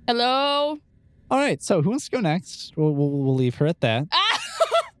 Hello? All right, so who wants to go next? We'll leave her at that.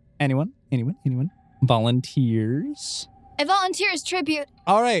 Anyone? Volunteers? I volunteer as tribute.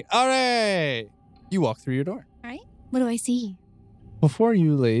 All right. You walk through your door. What do I see? Before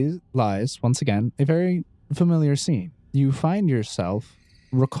you lies, once again, a very familiar scene. You find yourself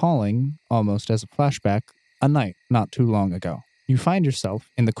recalling, almost as a flashback, a night not too long ago. You find yourself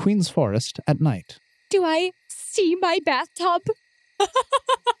in the Queen's Forest at night. Do I see my bathtub?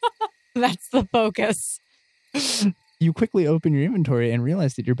 That's the focus. You quickly open your inventory and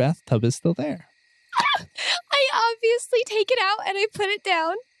realize that your bathtub is still there. I obviously take it out and I put it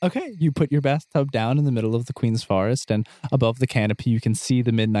down. Okay, you put your bathtub down in the middle of the Queen's Forest, and above the canopy you can see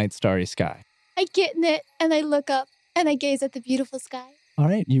the midnight starry sky. I get in it and I look up and I gaze at the beautiful sky. All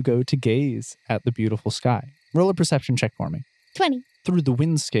right, you go to gaze at the beautiful sky. Roll a perception check for me. 20. Through the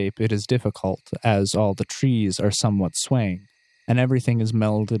windscape, it is difficult, as all the trees are somewhat swaying, and everything is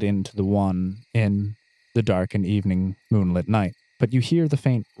melded into the one in the dark and evening moonlit night. But you hear the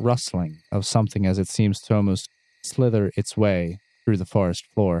faint rustling of something as it seems to almost slither its way through the forest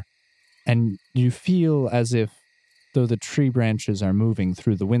floor, and you feel as if, though the tree branches are moving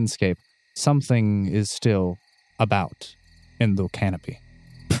through the windscape, something is still about in the canopy.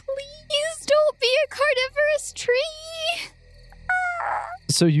 Please don't be a carnivorous tree.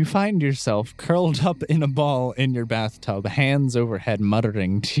 So you find yourself curled up in a ball in your bathtub, hands overhead,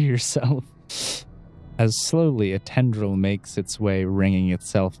 muttering to yourself. As slowly a tendril makes its way, wringing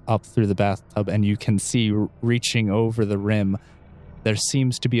itself up through the bathtub, and you can see, reaching over the rim, there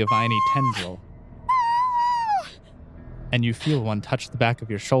seems to be a viney tendril. And you feel one touch the back of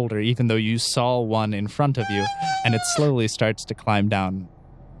your shoulder, even though you saw one in front of you, and it slowly starts to climb down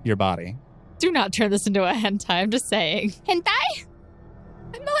your body. Do not turn this into a hentai, I'm just saying. Hentai?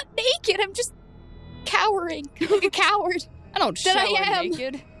 I'm not naked. I'm just cowering like a coward. I don't That I shower am.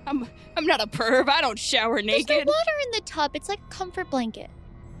 naked. I'm not a perv. I don't shower There's no naked. water in the tub. It's like a comfort blanket.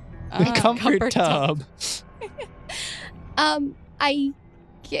 Comfort tub.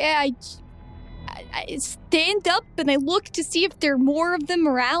 I stand up and I look to see if there are more of them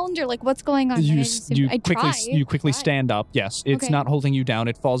around or like what's going on. I try. You quickly stand up. Yes, it's Okay. not holding you down.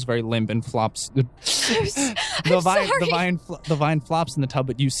 It falls very limp and flops. The vine flops in the tub,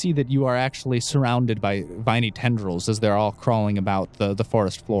 but you see that you are actually surrounded by viney tendrils as they're all crawling about the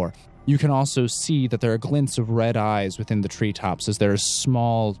forest floor. You can also see that there are glints of red eyes within the treetops as there are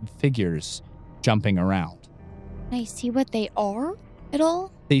small figures jumping around. Can I see what they are at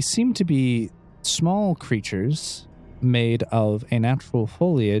all? They seem to be small creatures made of a natural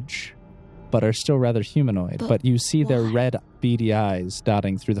foliage, but are still rather humanoid. But you see their why? red, beady eyes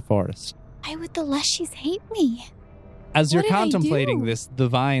dotting through the forest. Why would the Leshies hate me? As you're What did I contemplating do? this, the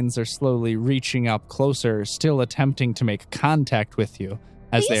vines are slowly reaching up closer, still attempting to make contact with you.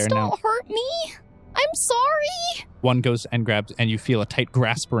 As they Please are don't now, hurt me. I'm sorry. one goes and grabs, and you feel a tight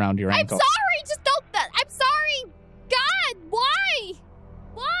grasp around your I'm ankle. sorry. Just don't. I'm sorry. God, why?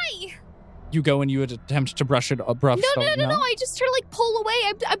 Why? You go and you would attempt to brush it. No. I just try to like pull away.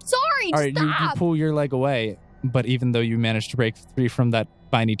 I'm sorry. All Just right, you stop. pull your leg away, but even though you manage to break free from that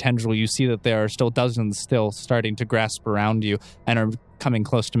viney tendril, you see that there are still dozens still starting to grasp around you and are coming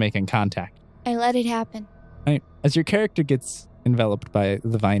close to making contact. I let it happen. Right. As your character gets enveloped by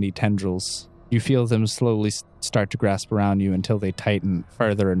the viney tendrils, you feel them slowly start to grasp around you until they tighten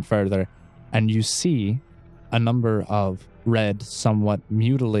further and further, and you see a number of red, somewhat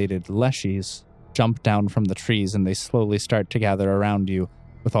mutilated leshies jump down from the trees, and they slowly start to gather around you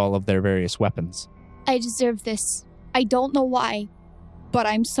with all of their various weapons. I deserve this. I don't know why, but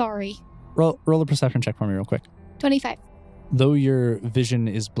I'm sorry. Roll a perception check for me real quick. 25. Though your vision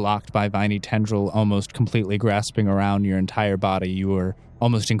is blocked by viney tendril almost completely grasping around your entire body, you are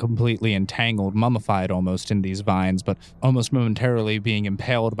almost completely entangled, mummified almost in these vines, but almost momentarily being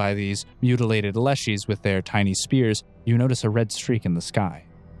impaled by these mutilated leshies with their tiny spears, you notice a red streak in the sky.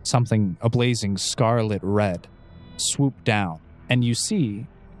 Something, a blazing scarlet red, swoop down, and you see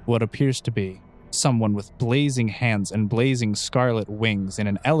what appears to be someone with blazing hands and blazing scarlet wings in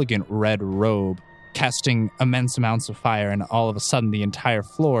an elegant red robe, casting immense amounts of fire, and all of a sudden the entire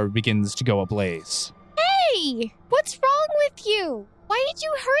floor begins to go ablaze. Hey, what's wrong with you? Why did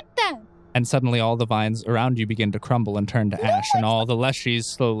you hurt them? And suddenly all the vines around you begin to crumble and turn to ash, and all the leshies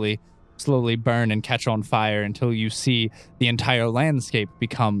slowly burn and catch on fire until you see the entire landscape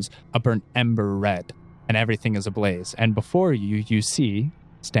becomes a burnt ember red, and everything is ablaze. And before you, you see,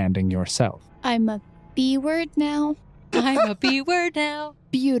 standing yourself. I'm a B word now. I'm a B word now.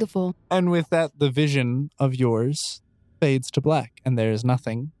 Beautiful. And with that, the vision of yours fades to black, and there is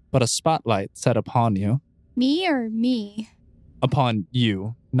nothing but a spotlight set upon you. Me or me? Upon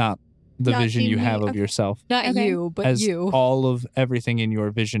you, not the Not vision you me, have of okay. yourself. Not Okay. you, but As you. all of everything in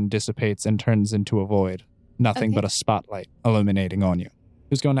your vision dissipates and turns into a void. Nothing Okay. but a spotlight illuminating on you.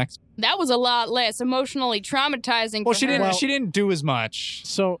 Who's going next? That was a lot less emotionally traumatizing. Well, for she didn't. her. She didn't do as much.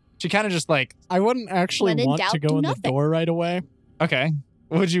 So She kind of just like, I wouldn't actually When in want doubt, to go do in nothing. the door right away. okay,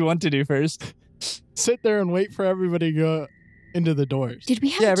 what would you want to do first? Sit there and wait for everybody to go into the doors. Did we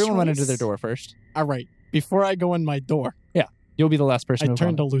have Yeah, a everyone went into choice? their door first. All right. Before I go in my door, You'll be the last person. I to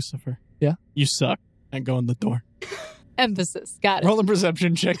turn to vote. Lucifer. Yeah? You suck. And go in the door. Emphasis. Got it. Roll a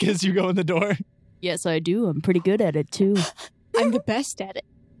perception check as you go in the door. Yes, I do. I'm pretty good at it too. I'm the best at it.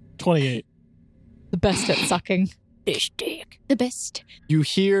 28. The best at sucking. Dish dick. The best. You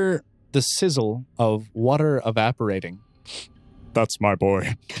hear the sizzle of water evaporating. That's my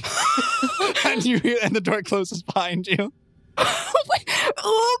boy. And the door closes behind you.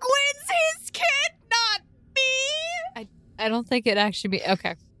 Ugwin's his kid, not me. I don't think it actually be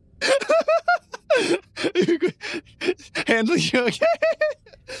okay. Handle, you okay?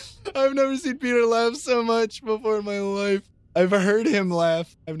 I've never seen Peter laugh so much before in my life. I've heard him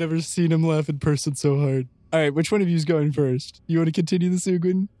laugh. I've never seen him laugh in person so hard. All right, which one of you is going first? You want to continue this,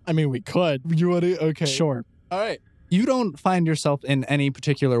 Ugwin? I mean, we could. You want to? Okay. Sure. All right. You don't find yourself in any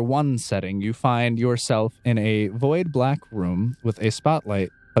particular one setting. You find yourself in a void black room with a spotlight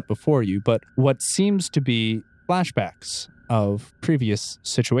but before you, but what seems to be flashbacks of previous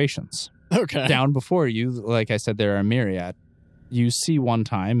situations. Okay. Down before you, like I said, there are a myriad. You see one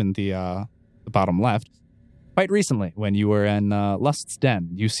time in the bottom left, quite recently, when you were in Lust's Den,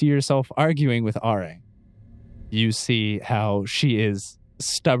 you see yourself arguing with Are. You see how she is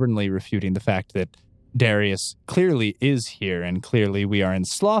stubbornly refuting the fact that Darius clearly is here, and clearly we are in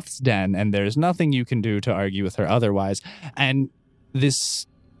Sloth's Den, and there's nothing you can do to argue with her otherwise. And this,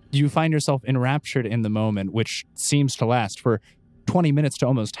 you find yourself enraptured in the moment, which seems to last for 20 minutes to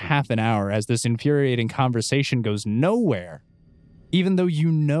almost half an hour, as this infuriating conversation goes nowhere. Even though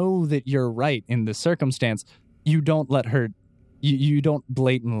you know that you're right in the circumstance, you don't let her, you don't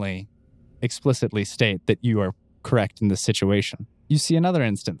blatantly, explicitly state that you are correct in this situation. You see another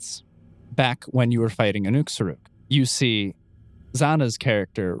instance. Back when you were fighting Anuk-Saruk, you see Zana's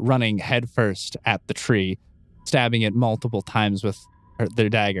character running headfirst at the tree, stabbing it multiple times with their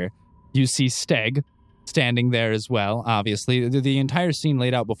dagger. You see Steg standing there as well, obviously. The entire scene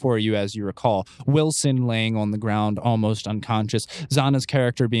laid out before you, as you recall. Wilson laying on the ground, almost unconscious. Zana's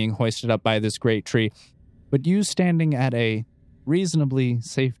character being hoisted up by this great tree. But you standing at a reasonably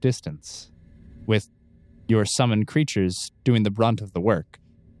safe distance, with your summoned creatures doing the brunt of the work.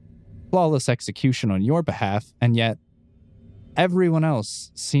 Flawless execution on your behalf, and yet everyone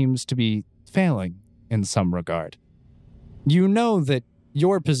else seems to be failing in some regard. You know that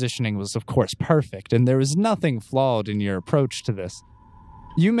your positioning was, of course, perfect, and there was nothing flawed in your approach to this.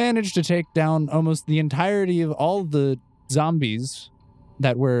 You managed to take down almost the entirety of all the zombies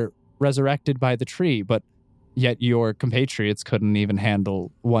that were resurrected by the tree, but yet your compatriots couldn't even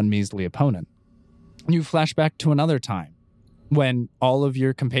handle one measly opponent. You flash back to another time, when all of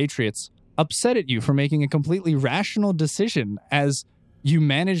your compatriots upset at you for making a completely rational decision, as you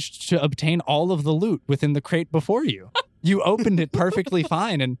managed to obtain all of the loot within the crate before you. You opened it perfectly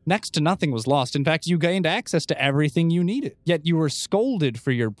fine, and next to nothing was lost. In fact, you gained access to everything you needed. Yet you were scolded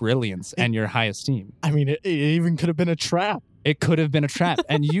for your brilliance and your high esteem. I mean, it even could have been a trap. It could have been a trap,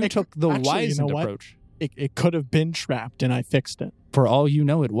 and you took the wizened approach. It could have been trapped, and I fixed it. For all you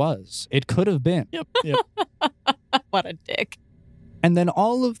know, it was. It could have been. Yep. What a dick. And then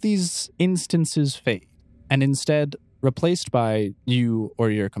all of these instances fade, and instead, replaced by you or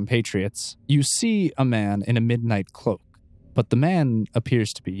your compatriots, you see a man in a midnight cloak, but the man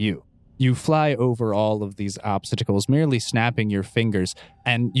appears to be you. You fly over all of these obstacles, merely snapping your fingers,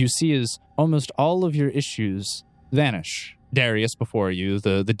 and you see as almost all of your issues vanish. Darius before you,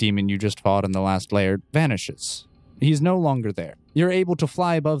 the demon you just fought in the last lair, vanishes. He's no longer there. You're able to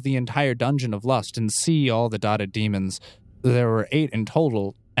fly above the entire dungeon of Lust and see all the dotted demons. There were 8 in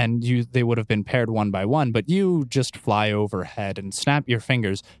total, and they would have been paired one by one, but you just fly overhead and snap your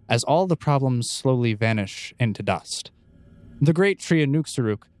fingers as all the problems slowly vanish into dust. The great tree of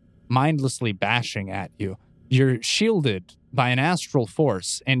Anuk-Saruk mindlessly bashing at you. You're shielded by an astral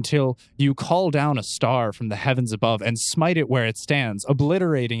force until you call down a star from the heavens above and smite it where it stands,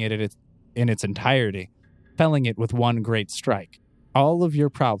 obliterating it in its entirety, felling it with one great strike. All of your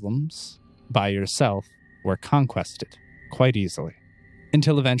problems, by yourself, were conquested quite easily,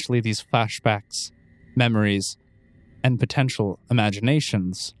 until eventually these flashbacks, memories, and potential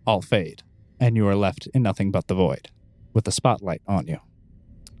imaginations all fade, and you are left in nothing but the void, with the spotlight on you.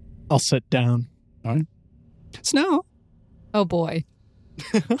 I'll sit down. All right. Snow. Oh boy.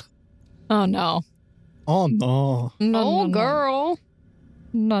 Oh no. Oh, no. Oh, girl.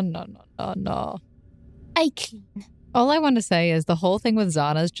 No. I clean. All I want to say is the whole thing with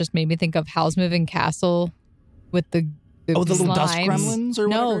Zana's just made me think of Howl's Moving Castle with the little dust slimes. gremlins or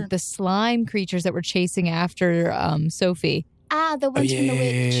no, whatever? the slime creatures that were chasing after Sophie. Ah, the witch and the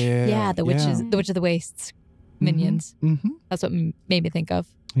witch. Yeah, the witches, the Witch of the Wastes minions. Mm-hmm. That's what made me think of.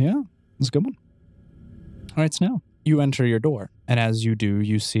 Yeah, that's a good one. All right, Snow. You enter your door, and as you do,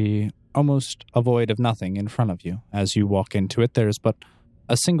 you see almost a void of nothing in front of you. As you walk into it, there's but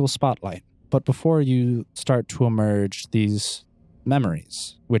a single spotlight. But before you start to emerge these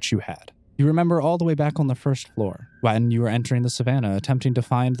memories, which you had, you remember all the way back on the first floor, when you were entering the savannah, attempting to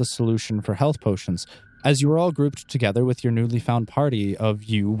find the solution for health potions. as you were all grouped together with your newly found party of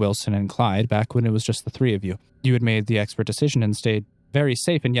you, Wilson, and Clyde, back when it was just the three of you. You had made the expert decision and stayed very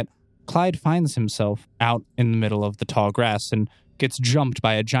safe, and yet Clyde finds himself out in the middle of the tall grass and gets jumped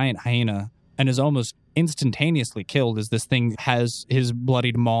by a giant hyena and is almost instantaneously killed as this thing has his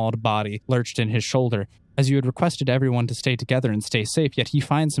bloodied, mauled body lurched in his shoulder. As you had requested everyone to stay together and stay safe, yet he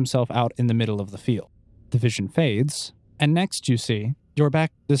finds himself out in the middle of the field. The vision fades, and next you see, you're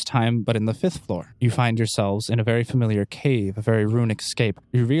back this time, but in the 5th floor. You find yourselves in a very familiar cave, a very runic scape.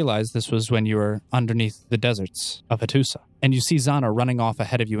 You realize this was when you were underneath the deserts of Hatusa. And you see Zana running off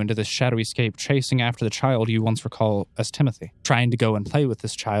ahead of you into this shadowy scape, chasing after the child you once recall as Timothy, trying to go and play with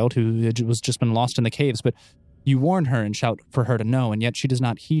this child who was just been lost in the caves. But you warn her and shout for her to know, and yet she does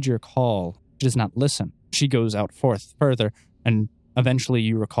not heed your call. She does not listen. She goes out forth further, and eventually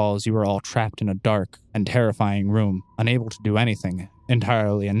you recall as you were all trapped in a dark and terrifying room, unable to do anything,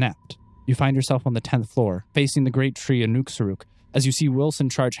 entirely inept. You find yourself on the 10th floor, facing the great tree Anuk-Saruk, as you see Wilson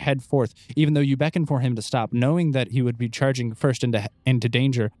charge head forth. Even though you beckon for him to stop, knowing that he would be charging first into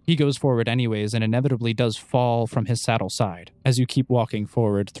danger, he goes forward anyways and inevitably does fall from his saddle side. As you keep walking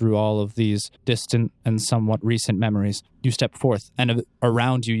forward through all of these distant and somewhat recent memories, you step forth, and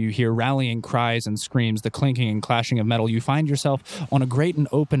around you, you hear rallying cries and screams, the clinking and clashing of metal. You find yourself on a great and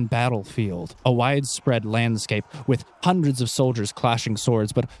open battlefield, a widespread landscape with hundreds of soldiers clashing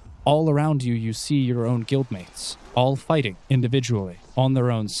swords, but all around you, you see your own guildmates, all fighting individually, on their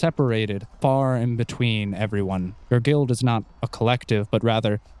own, separated, far in between everyone. Your guild is not a collective, but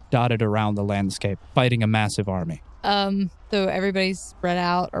rather dotted around the landscape, fighting a massive army. So everybody's spread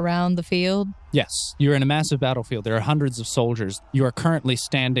out around the field? Yes, you're in a massive battlefield. There are hundreds of soldiers. You are currently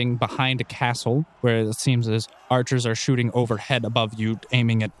standing behind a castle where it seems as archers are shooting overhead above you,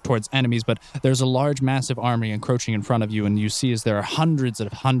 aiming it towards enemies, but there's a large, massive army encroaching in front of you, and you see as there are hundreds of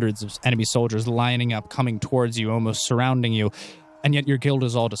enemy soldiers lining up, coming towards you, almost surrounding you, and yet your guild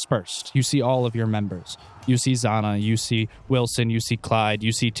is all dispersed. You see all of your members. You see Zana, you see Wilson, you see Clyde,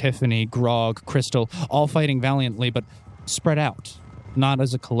 you see Tiffany, Grog, Crystal, all fighting valiantly, but spread out, not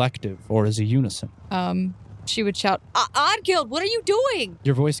as a collective or as a unison. She would shout, Odd Guild, what are you doing?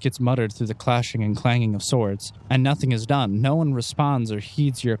 Your voice gets muttered through the clashing and clanging of swords, and nothing is done. No one responds or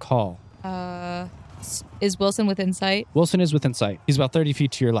heeds your call. Is Wilson within sight? Wilson is within sight. He's about 30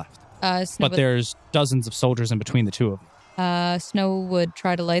 feet to your left. But there's dozens of soldiers in between the two of you. Snow would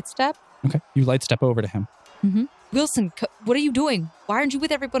try to light step. Okay. You light step over to him. Mm-hmm. Wilson, what are you doing? Why aren't you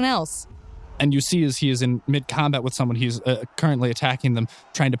with everyone else? And you see as he is in mid-combat with someone, he's currently attacking them,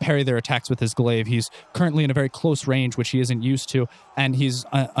 trying to parry their attacks with his glaive. He's currently in a very close range, which he isn't used to, and he's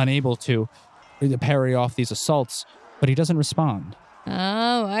unable to parry off these assaults, but he doesn't respond.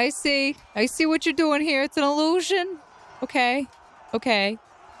 Oh, I see. I see what you're doing here. It's an illusion. Okay. I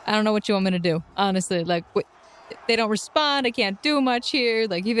don't know what you want me to do, honestly. Like, they don't respond. I can't do much here.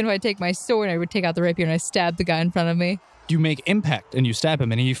 Like, even if I take my sword, I would take out the rapier and I stab the guy in front of me. You make impact and you stab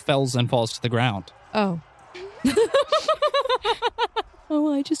him and he falls to the ground. Oh.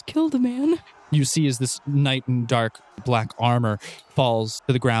 Oh, I just killed a man. You see as this night and dark black armor falls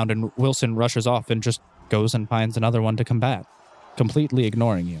to the ground and Wilson rushes off and just goes and finds another one to combat, completely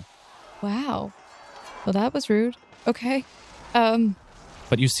ignoring you. Wow. Well, that was rude. Okay.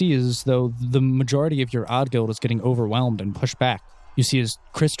 But you see as though the majority of your odd guild is getting overwhelmed and pushed back. You see as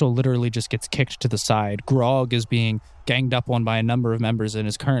Crystal literally just gets kicked to the side. Grog is being ganged up on by a number of members and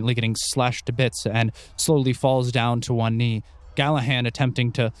is currently getting slashed to bits and slowly falls down to one knee. Gallahan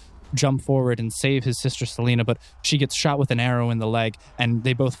attempting to jump forward and save his sister Selena, but she gets shot with an arrow in the leg and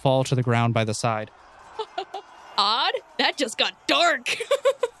they both fall to the ground by the side. Odd? That just got dark.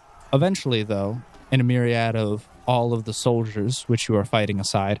 Eventually, though, in a myriad of all of the soldiers which you are fighting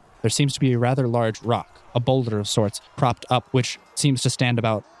aside, there seems to be a rather large rock, a boulder of sorts, propped up, which seems to stand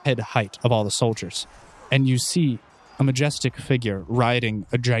about head height of all the soldiers. And you see a majestic figure riding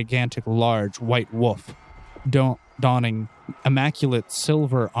a gigantic, large white wolf, donning immaculate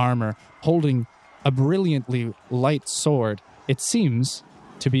silver armor, holding a brilliantly light sword. It seems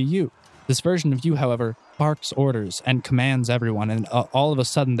to be you. This version of you, however, barks orders and commands everyone, and all of a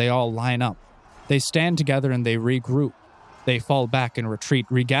sudden they all line up. They stand together and they regroup. They fall back and retreat,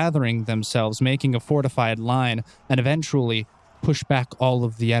 regathering themselves, making a fortified line, and eventually push back all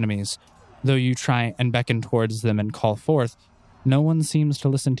of the enemies. Though you try and beckon towards them and call forth, no one seems to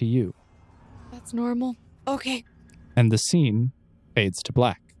listen to you. That's normal. Okay. And the scene fades to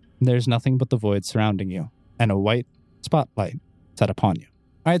black. There's nothing but the void surrounding you, and a white spotlight set upon you.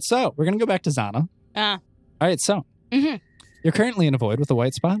 All right, so we're going to go back to Zana. All right, so you're currently in a void with a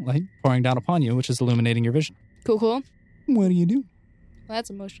white spotlight pouring down upon you, which is illuminating your vision. Cool. What do you do? that's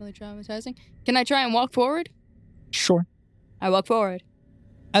emotionally traumatizing. Can I try and walk forward? Sure. I walk forward.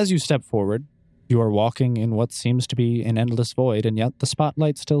 As you step forward, you are walking in what seems to be an endless void, and yet the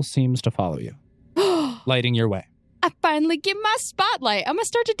spotlight still seems to follow you, lighting your way. I finally get my spotlight. I'm going to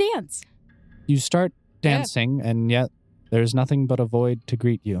start to dance. You start dancing, and yet there's nothing but a void to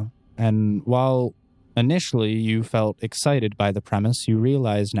greet you. And while initially you felt excited by the premise, you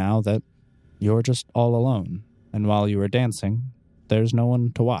realize now that you're just all alone. And while you are dancing, there's no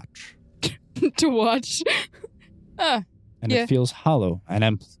one to watch. To watch. And Yeah. it feels hollow and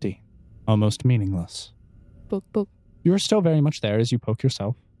empty, almost meaningless. Book. You are still very much there as you poke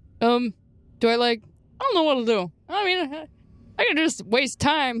yourself. Do I I don't know what to do. I mean, I could just waste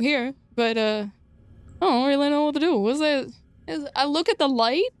time here, but I don't really know what to do. What's that? I look at the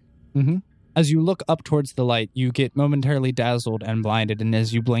light. Mm-hmm. As you look up towards the light, you get momentarily dazzled and blinded, and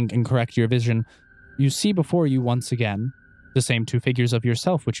as you blink and correct your vision, you see before you once again the same two figures of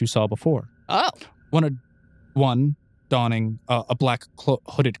yourself which you saw before. Oh. One donning a black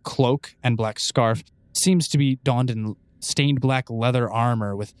hooded cloak and black scarf, seems to be donned in stained black leather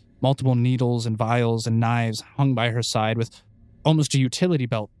armor with multiple needles and vials and knives hung by her side, with almost a utility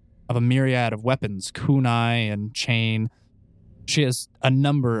belt of a myriad of weapons, kunai and chain. She has a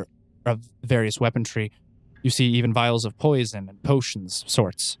number of various weaponry. You see even vials of poison and potions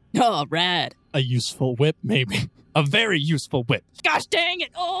sorts. Oh, rad. A useful whip, maybe. A very useful whip. Gosh dang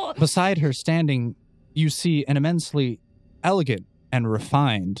it. Oh. Beside her standing, you see an immensely elegant and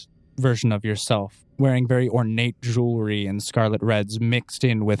refined version of yourself, wearing very ornate jewelry and scarlet reds mixed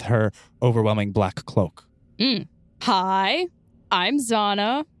in with her overwhelming black cloak. Hi, I'm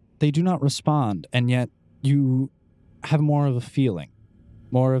Zana. They do not respond, and yet you have more of a feeling,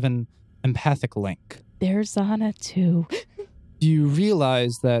 more of an empathic link. There's Zana too. You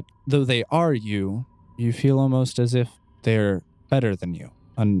realize that though they are you, you feel almost as if they're better than you,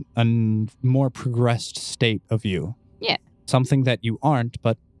 a more progressed state of you. Yeah. Something that you aren't,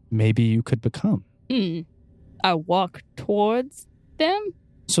 but maybe you could become. I walk towards them.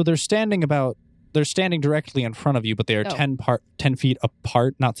 So they're standing directly in front of you, but they are 10 feet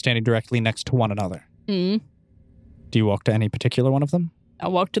apart, not standing directly next to one another. Do you walk to any particular one of them? I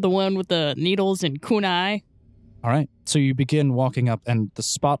walk to the one with the needles and kunai. All right. So you begin walking up, and the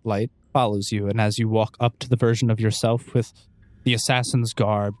spotlight follows you. And as you walk up to the version of yourself with the assassin's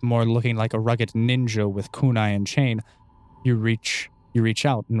garb, more looking like a rugged ninja with kunai and chain, you reach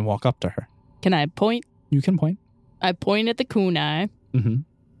out and walk up to her. Can I point? You can point. I point at the kunai. Mm-hmm.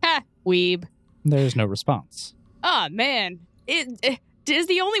 Ha! Weeb. There's no response. Oh, man. It is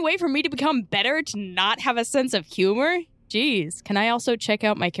the only way for me to become better to not have a sense of humor? Jeez. Can I also check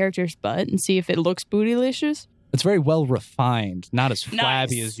out my character's butt and see if it looks bootylicious? It's very well refined, not as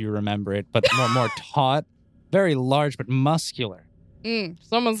flabby as you remember it, but more taut, very large but muscular.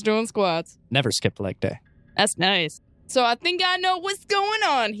 Someone's doing squats. Never skipped leg day. That's nice. So I think I know what's going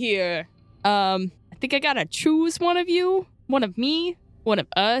on here. I think I gotta choose one of you, one of me, one of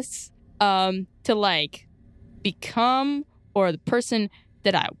us, to become, or the person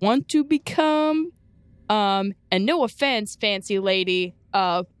that I want to become. And no offense, fancy lady,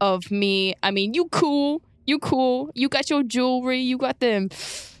 of me. I mean, you cool. You got your jewelry. You got them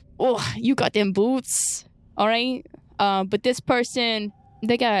boots. All right. But this person,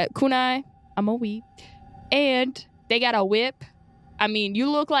 they got kunai. I'm a weeb. And they got a whip. I mean, you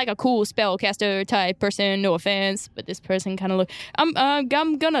look like a cool spellcaster type person. No offense, but this person kind of look. I'm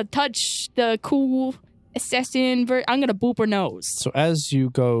gonna touch the cool assassin. I'm gonna boop her nose. So as you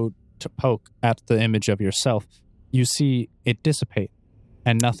go to poke at the image of yourself, you see it dissipate,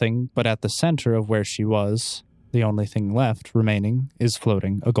 and nothing but at the center of where she was, the only thing left remaining is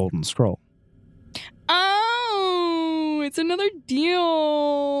floating a golden scroll. Oh, it's another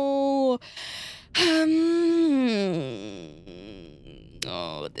deal.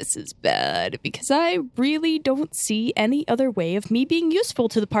 Oh, this is bad because I really don't see any other way of me being useful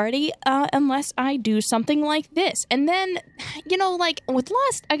to the party unless I do something like this. And then, with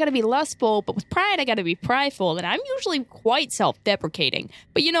lust, I gotta be lustful, but with pride, I gotta be prideful. And I'm usually quite self-deprecating.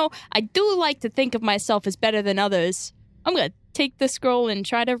 But, I do like to think of myself as better than others. I'm gonna take the scroll and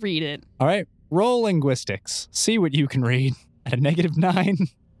try to read it. All right, roll linguistics. See what you can read at a -9.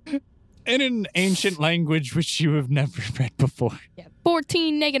 In an ancient language which you have never read before. Yeah,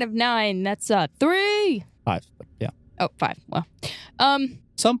 14 -9. That's 3. 5, but yeah. Oh, 5. Well,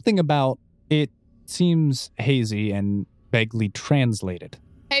 something about it seems hazy and vaguely translated.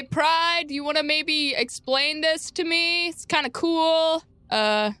 Hey, Pride, you want to maybe explain this to me? It's kind of cool.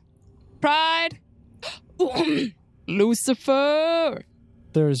 Pride? Lucifer?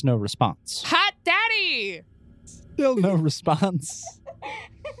 There is no response. Hot Daddy! Still no response.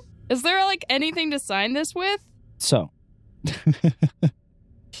 Is there like anything to sign this with? So,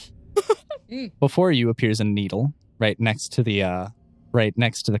 before you appears a needle right next to the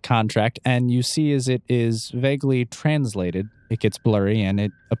contract, and you see as it is vaguely translated, it gets blurry and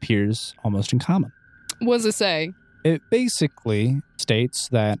it appears almost in common. What does it say? It basically states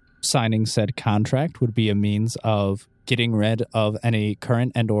that signing said contract would be a means of getting rid of any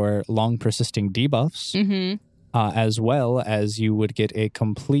current and or long persisting debuffs, Mm-hmm. as well as you would get a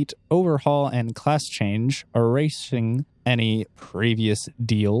complete overhaul and class change, erasing any previous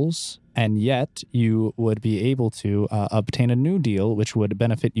deals, and yet you would be able to obtain a new deal which would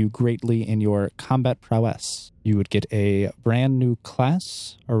benefit you greatly in your combat prowess. You would get a brand new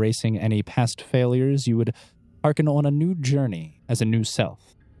class, erasing any past failures. You would hearken on a new journey as a new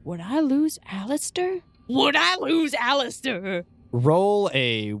self. Would I lose Alistair? Would I lose Alistair? Roll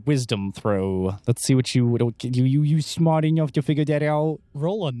a wisdom throw. Let's see what you smart enough to figure that out.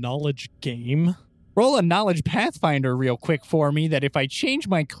 Roll a knowledge game. Roll a knowledge pathfinder real quick for me that if I change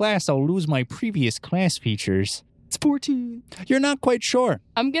my class, I'll lose my previous class features. It's 14. You're not quite sure.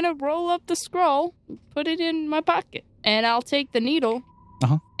 I'm gonna roll up the scroll, put it in my pocket, and I'll take the needle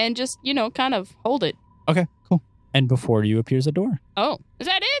and just, kind of hold it. Okay, cool. And before you appears a door. Oh, is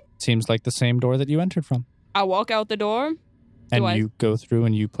that it? Seems like the same door that you entered from. I walk out the door. And you go through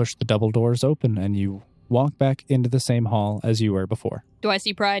and you push the double doors open and you walk back into the same hall as you were before. Do I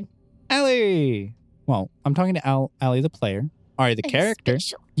see Pride? Allie! Well, I'm talking to Allie the player. Ari the character.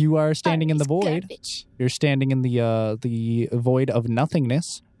 Special. You are standing in the Ari's void. garbage. You're standing in the void of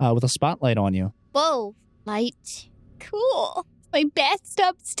nothingness with a spotlight on you. Whoa, light. Cool. My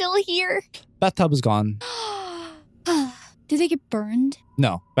bathtub's still here. Bathtub is gone. Did they get burned?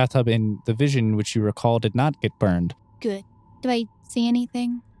 No, bathtub in the vision which you recall did not get burned. Good. Do I see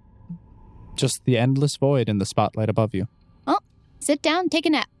anything? Just the endless void in the spotlight above you. Sit down, take a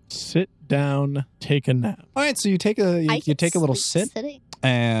nap. Sit down, take a nap. All right, so you take a you take a little sit Sitting.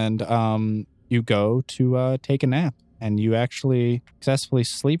 and you go to take a nap, and you actually successfully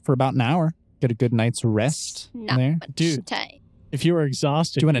sleep for about an hour. Get a good night's rest Not there. much Dude. time. If you were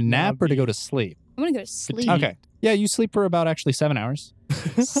exhausted, Do you want a you'd nap not or to be- go to sleep? I'm gonna go to sleep. Okay. Yeah, you sleep for about actually 7 hours.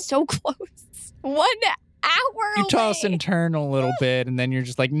 So close. 1 hour You toss away. and turn a little bit, and then you're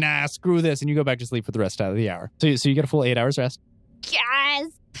just like, nah, screw this, and you go back to sleep for the rest of the hour. So you get a full 8 hours rest.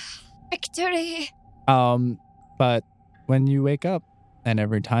 Yes. Victory. But when you wake up, and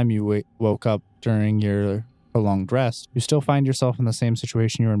every time you woke up during your prolonged rest, you still find yourself in the same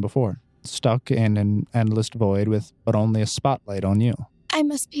situation you were in before, stuck in an endless void with but only a spotlight on you. I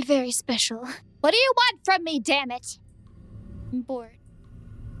must be very special. What do you want from me, damn it? I'm bored.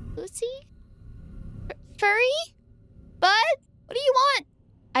 Lucy? Furry? Bud? What do you want?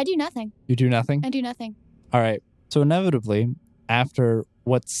 I do nothing. You do nothing? I do nothing. All right. So inevitably, after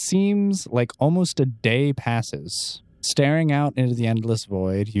what seems like almost a day passes, staring out into the endless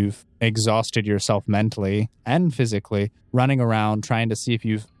void, you've exhausted yourself mentally and physically, running around trying to see if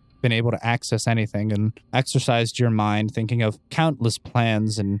you've been able to access anything and exercised your mind thinking of countless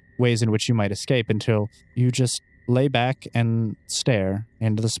plans and ways in which you might escape until you just lay back and stare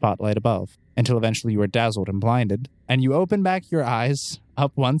into the spotlight above until eventually you are dazzled and blinded and you open back your eyes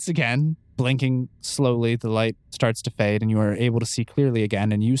up once again, blinking slowly. The light starts to fade and you are able to see clearly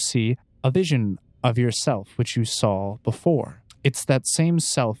again, and you see a vision of yourself which you saw before. It's that same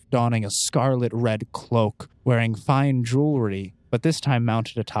self donning a scarlet red cloak, wearing fine jewelry, but this time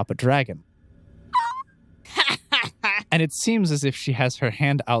mounted atop a dragon. And it seems as if she has her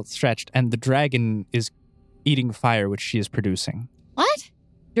hand outstretched and the dragon is eating fire which she is producing. What?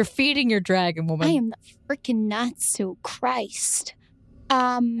 You're feeding your dragon, woman. I am the freaking Natsu Christ.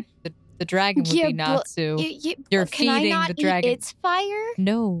 The dragon would be Natsu. You're can I feeding not the dragon. eat its fire?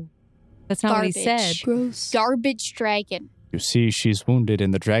 No, that's not what he said. Gross. Garbage dragon. You see she's wounded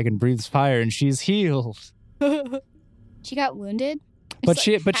and the dragon breathes fire and she's healed. She got wounded? But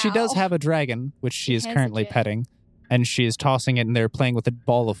It's she does how? have a dragon, which she is Has a currently dragon. petting, and she is tossing it and they're playing with a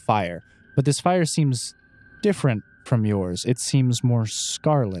ball of fire. But this fire seems different from yours. It seems more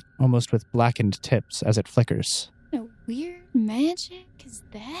scarlet, almost with blackened tips as it flickers. What weird magic is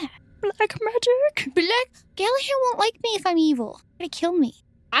that? Black magic. Galahad won't like me if I'm evil. He's gonna kill me.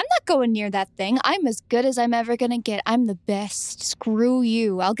 I'm not going near that thing. I'm as good as I'm ever gonna get. I'm the best. Screw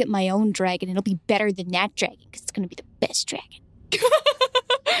you. I'll get my own dragon. It'll be better than that dragon because it's gonna be the best dragon.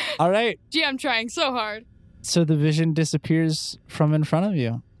 All right. Gee, I'm trying so hard. So the vision disappears from in front of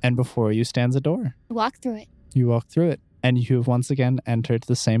you, and before you stands a door. Walk through it. You walk through it, and you have once again entered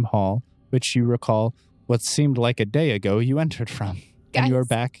the same hall, which you recall what seemed like a day ago you entered from. And you are Guys.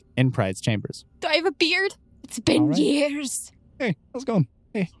 back in Pride's chambers. Do I have a beard? It's been All right. years. Hey, how's it going?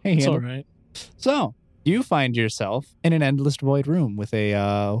 Hey, It's Handel. all right. So, you find yourself in an endless void room with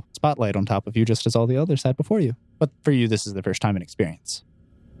a spotlight on top of you, just as all the others had before you. But for you, this is the first time in experience.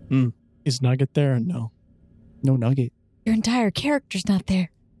 Is Nugget there or no? No Nugget. Your entire character's not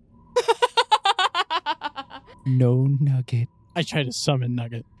there. No Nugget. I try to summon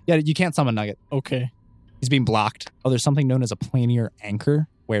Nugget. Yeah, you can't summon Nugget. Okay. He's being blocked. Oh, there's something known as a planar anchor,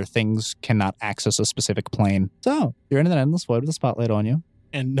 where things cannot access a specific plane. So, you're in an endless void with a spotlight on you.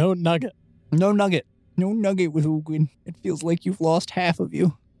 And no Nugget. No Nugget. No Nugget with Ugin. It feels like you've lost half of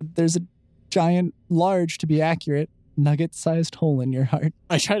you. There's a giant, large, to be accurate, nugget-sized hole in your heart.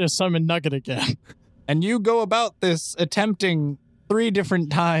 I try to summon Nugget again. And you go about this attempting 3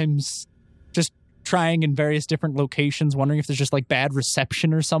 different times, just trying in various different locations, wondering if there's just like bad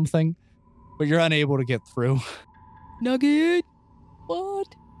reception or something. But you're unable to get through. Nugget. What?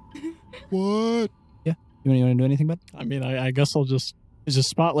 What? You want to do anything, bud? I mean, I guess I'll just... Is the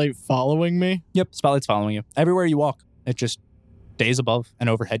spotlight following me? Yep, spotlight's following you. Everywhere you walk, it just stays above and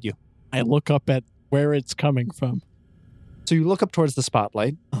overhead you. I look up at where it's coming from. So you look up towards the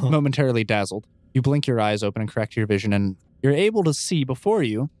spotlight, momentarily dazzled. You blink your eyes open and correct your vision, and you're able to see before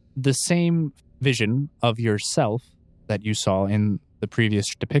you the same vision of yourself that you saw in the previous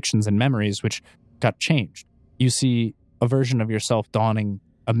depictions and memories, which got changed. You see a version of yourself donning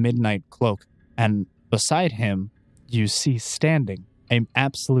a midnight cloak, and beside him, you see standing an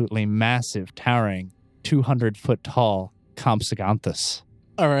absolutely massive, towering, 200-foot-tall Compsognathus.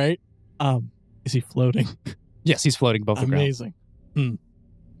 All right. Is he floating? Yes, he's floating above the ground. Amazing.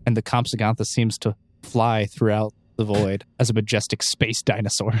 And the Compsognathus seems to fly throughout the void as a majestic space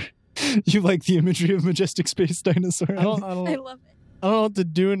dinosaur. You like the imagery of majestic space dinosaur? I don't I love it. I don't know what to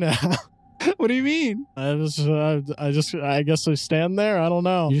do now. What do you mean? I guess I stand there. I don't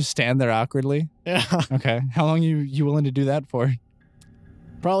know. You just stand there awkwardly? Yeah. Okay. How long you willing to do that for?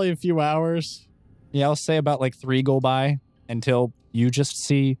 Probably a few hours. Yeah, I'll say about like 3 go by until you just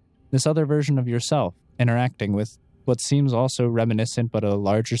see this other version of yourself interacting with what seems also reminiscent but a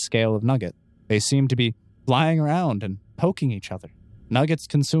larger scale of Nugget. They seem to be flying around and poking each other. Nugget's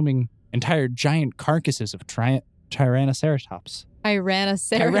consuming entire giant carcasses of Tyrannoceratops.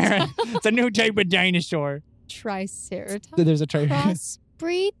 Tyrannoceratops. It's a new type of dinosaur. Triceratops? There's a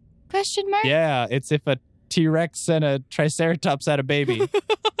Crossbreed? Question mark? Yeah, it's if a T-Rex and a Triceratops had a baby.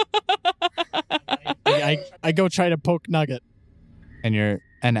 I go try to poke Nugget.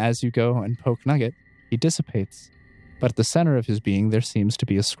 And as you go and poke Nugget, he dissipates. But at the center of his being, there seems to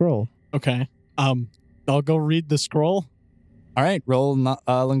be a scroll. Okay. I'll go read the scroll. All right, roll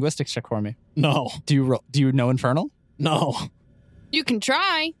linguistics check for me. No. Do you know Infernal? No. You can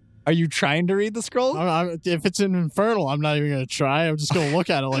try. Are you trying to read the scroll? If it's in Infernal, I'm not even going to try. I'm just going to look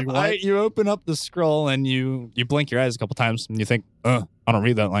at it like, what? All right, you open up the scroll and you blink your eyes a couple times and you think, I don't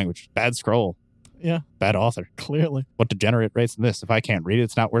read that language. Bad scroll. Yeah. Bad author. Clearly. What degenerate writes this? If I can't read it,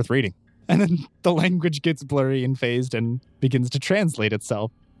 it's not worth reading. And then the language gets blurry and phased and begins to translate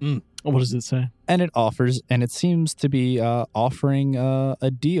itself. What does it say? And it seems to be offering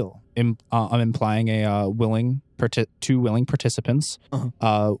a deal. I'm implying two willing participants,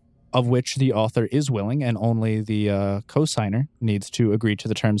 of which the author is willing and only the co-signer needs to agree to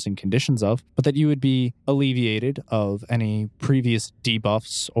the terms and conditions of, but that you would be alleviated of any previous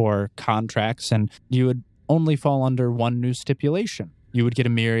debuffs or contracts, and you would only fall under one new stipulation. You would get a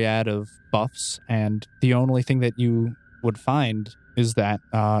myriad of buffs, and the only thing that you would find is that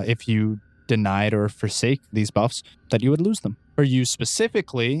if you denied or forsake these buffs, that you would lose them. For you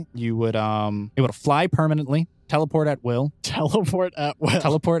specifically, you would able to fly permanently, teleport at will,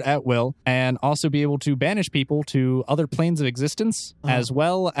 and also be able to banish people to other planes of existence, as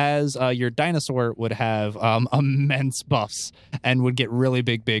well as your dinosaur would have immense buffs and would get really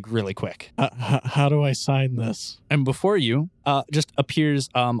big really quick. How do I sign this? And before you just appears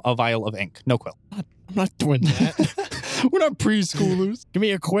a vial of ink. No quill. I'm not doing that. We're not preschoolers. Give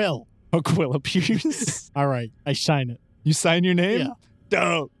me a quill. A quill appears. All right, I sign it. You sign your name? Yeah.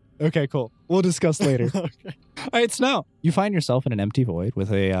 Dope. Okay, cool. We'll discuss later. Okay. All right, Snow. You find yourself in an empty void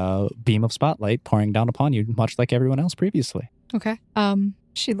with a beam of spotlight pouring down upon you, much like everyone else previously. Okay.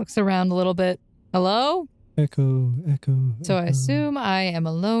 She looks around a little bit. Hello? Echo. So I assume I am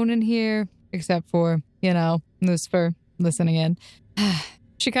alone in here, except for, Lucifer listening in.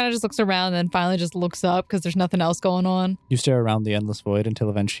 She kind of just looks around and then finally just looks up because there's nothing else going on. You stare around the endless void until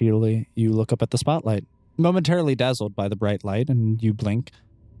eventually you look up at the spotlight, momentarily dazzled by the bright light, and you blink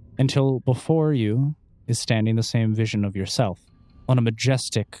until before you is standing the same vision of yourself. On a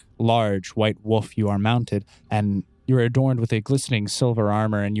majestic, large white wolf you are mounted, and You are adorned with a glistening silver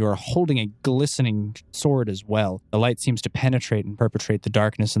armor, and you are holding a glistening sword as well. The light seems to penetrate and perpetrate the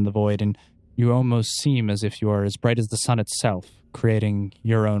darkness in the void, and you almost seem as if you are as bright as the sun itself, creating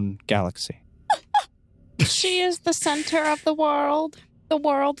your own galaxy. She is the center of the world. The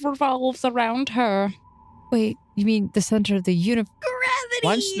world revolves around her. Wait, you mean the center of the universe? Gravity!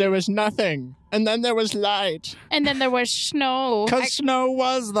 Once there was nothing, and then there was light. And then there was snow. Because snow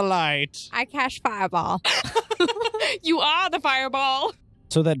was the light. I cast fireball. You are the fireball.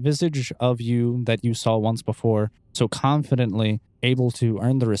 So that visage of you that you saw once before, so confidently able to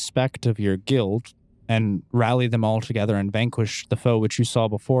earn the respect of your guild and rally them all together and vanquish the foe which you saw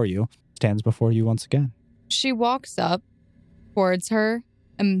before you, stands before you once again. She walks up towards her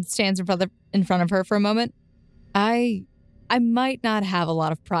and stands in front of her for a moment. I might not have a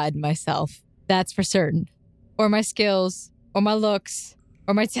lot of pride in myself, that's for certain. Or my skills, or my looks,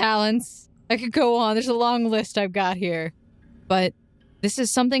 or my talents. I could go on. There's a long list I've got here. But this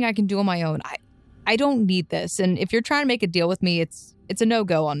is something I can do on my own. I don't need this. And if you're trying to make a deal with me, it's a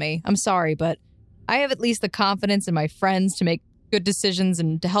no-go on me. I'm sorry, but I have at least the confidence in my friends to make good decisions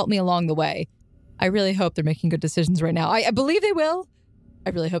and to help me along the way. I really hope they're making good decisions right now. I believe they will. I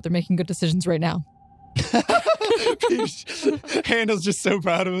really hope they're making good decisions right now. Handel's just so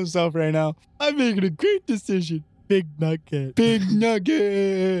proud of himself right now. I'm making a great decision. Big nugget. Big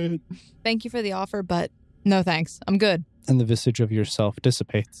nugget. Thank you for the offer, but no thanks. I'm good. And the visage of yourself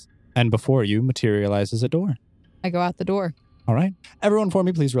dissipates. And before you materializes a door. I go out the door. All right. Everyone for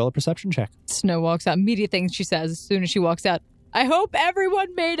me, please roll a perception check. Snow walks out. Immediate things she says as soon as she walks out. I hope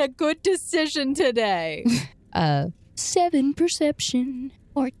everyone made a good decision today. 7 perception.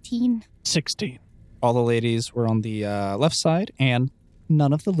 14. 16. All the ladies were on the left side, and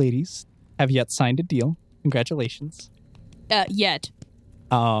none of the ladies have yet signed a deal. Congratulations. Yet.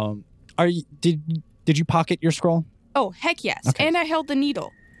 Did you pocket your scroll? Oh, heck yes. Okay. And I held the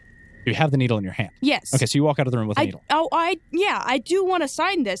needle. You have the needle in your hand. Yes. Okay, so you walk out of the room with the needle. I do want to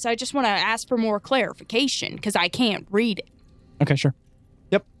sign this. I just want to ask for more clarification because I can't read it. Okay, sure.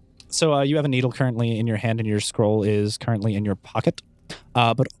 Yep. So you have a needle currently in your hand, and your scroll is currently in your pocket.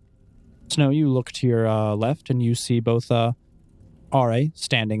 But Snow, you look to your left, and you see both Ra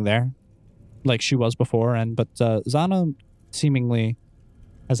standing there, like she was before, but Zana seemingly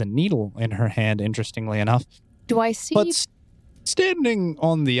has a needle in her hand, interestingly enough. Do I see? But standing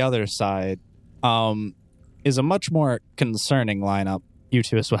on the other side is a much more concerning lineup. You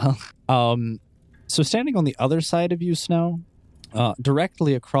two as well. So standing on the other side of you, Snow,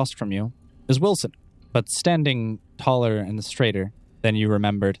 directly across from you, is Wilson, but standing taller and straighter than you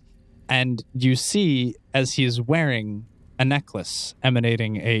remembered. And you see, as he is wearing a necklace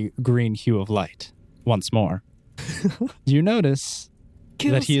emanating a green hue of light once more, you notice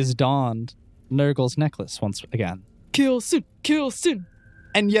that he has donned Nurgle's necklace once again. Kill soon.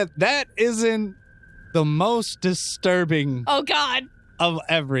 And yet that isn't the most disturbing Oh, God. of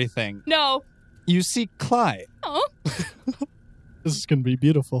everything. No. You see Clyde, Oh. This is going to be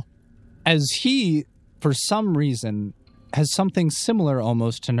beautiful. as he, for some reason, has something similar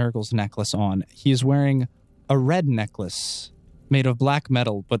almost to Nurgle's necklace on. He is wearing a red necklace made of black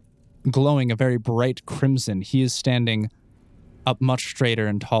metal, but glowing a very bright crimson. He is standing up much straighter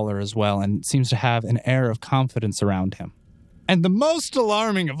and taller as well, and seems to have an air of confidence around him. And the most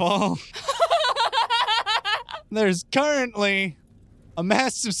alarming of all, there's currently a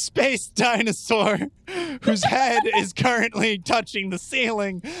massive space dinosaur whose head is currently touching the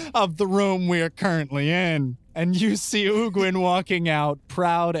ceiling of the room we are currently in. And you see Ugwin walking out,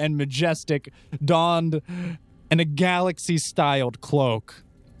 proud and majestic, donned in a galaxy-styled cloak.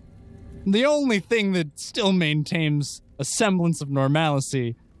 The only thing that still maintains a semblance of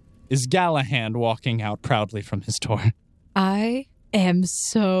normalcy is Galahad walking out proudly from his door. I am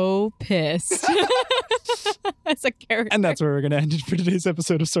so pissed. As a character. And that's where we're going to end it for today's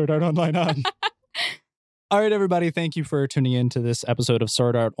episode of Sword Art Online Odd. All right, everybody, thank you for tuning in to this episode of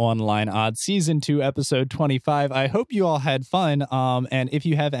Sword Art Online Odd, Season 2, Episode 25. I hope you all had fun, and if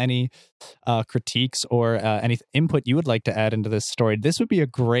you have any critiques or any input you would like to add into this story, this would be a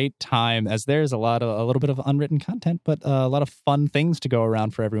great time, as there's a little bit of unwritten content, but a lot of fun things to go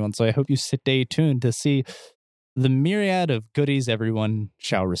around for everyone. So I hope you stay tuned to see the myriad of goodies everyone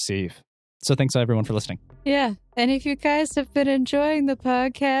shall receive. So thanks everyone for listening. Yeah. And if you guys have been enjoying the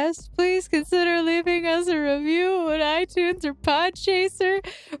podcast, please consider leaving us a review on iTunes or Podchaser.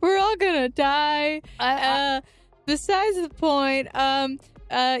 We're all gonna die. Besides the point,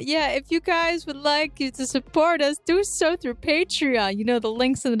 if you guys would like you to support us, do so through Patreon. You know, the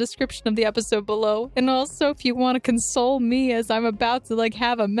link's in the description of the episode below. And also, if you want to console me as I'm about to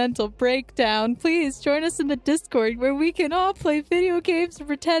have a mental breakdown, please join us in the Discord where we can all play video games and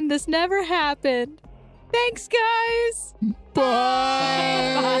pretend this never happened. Thanks, guys.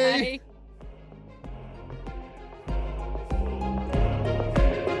 Bye. Bye.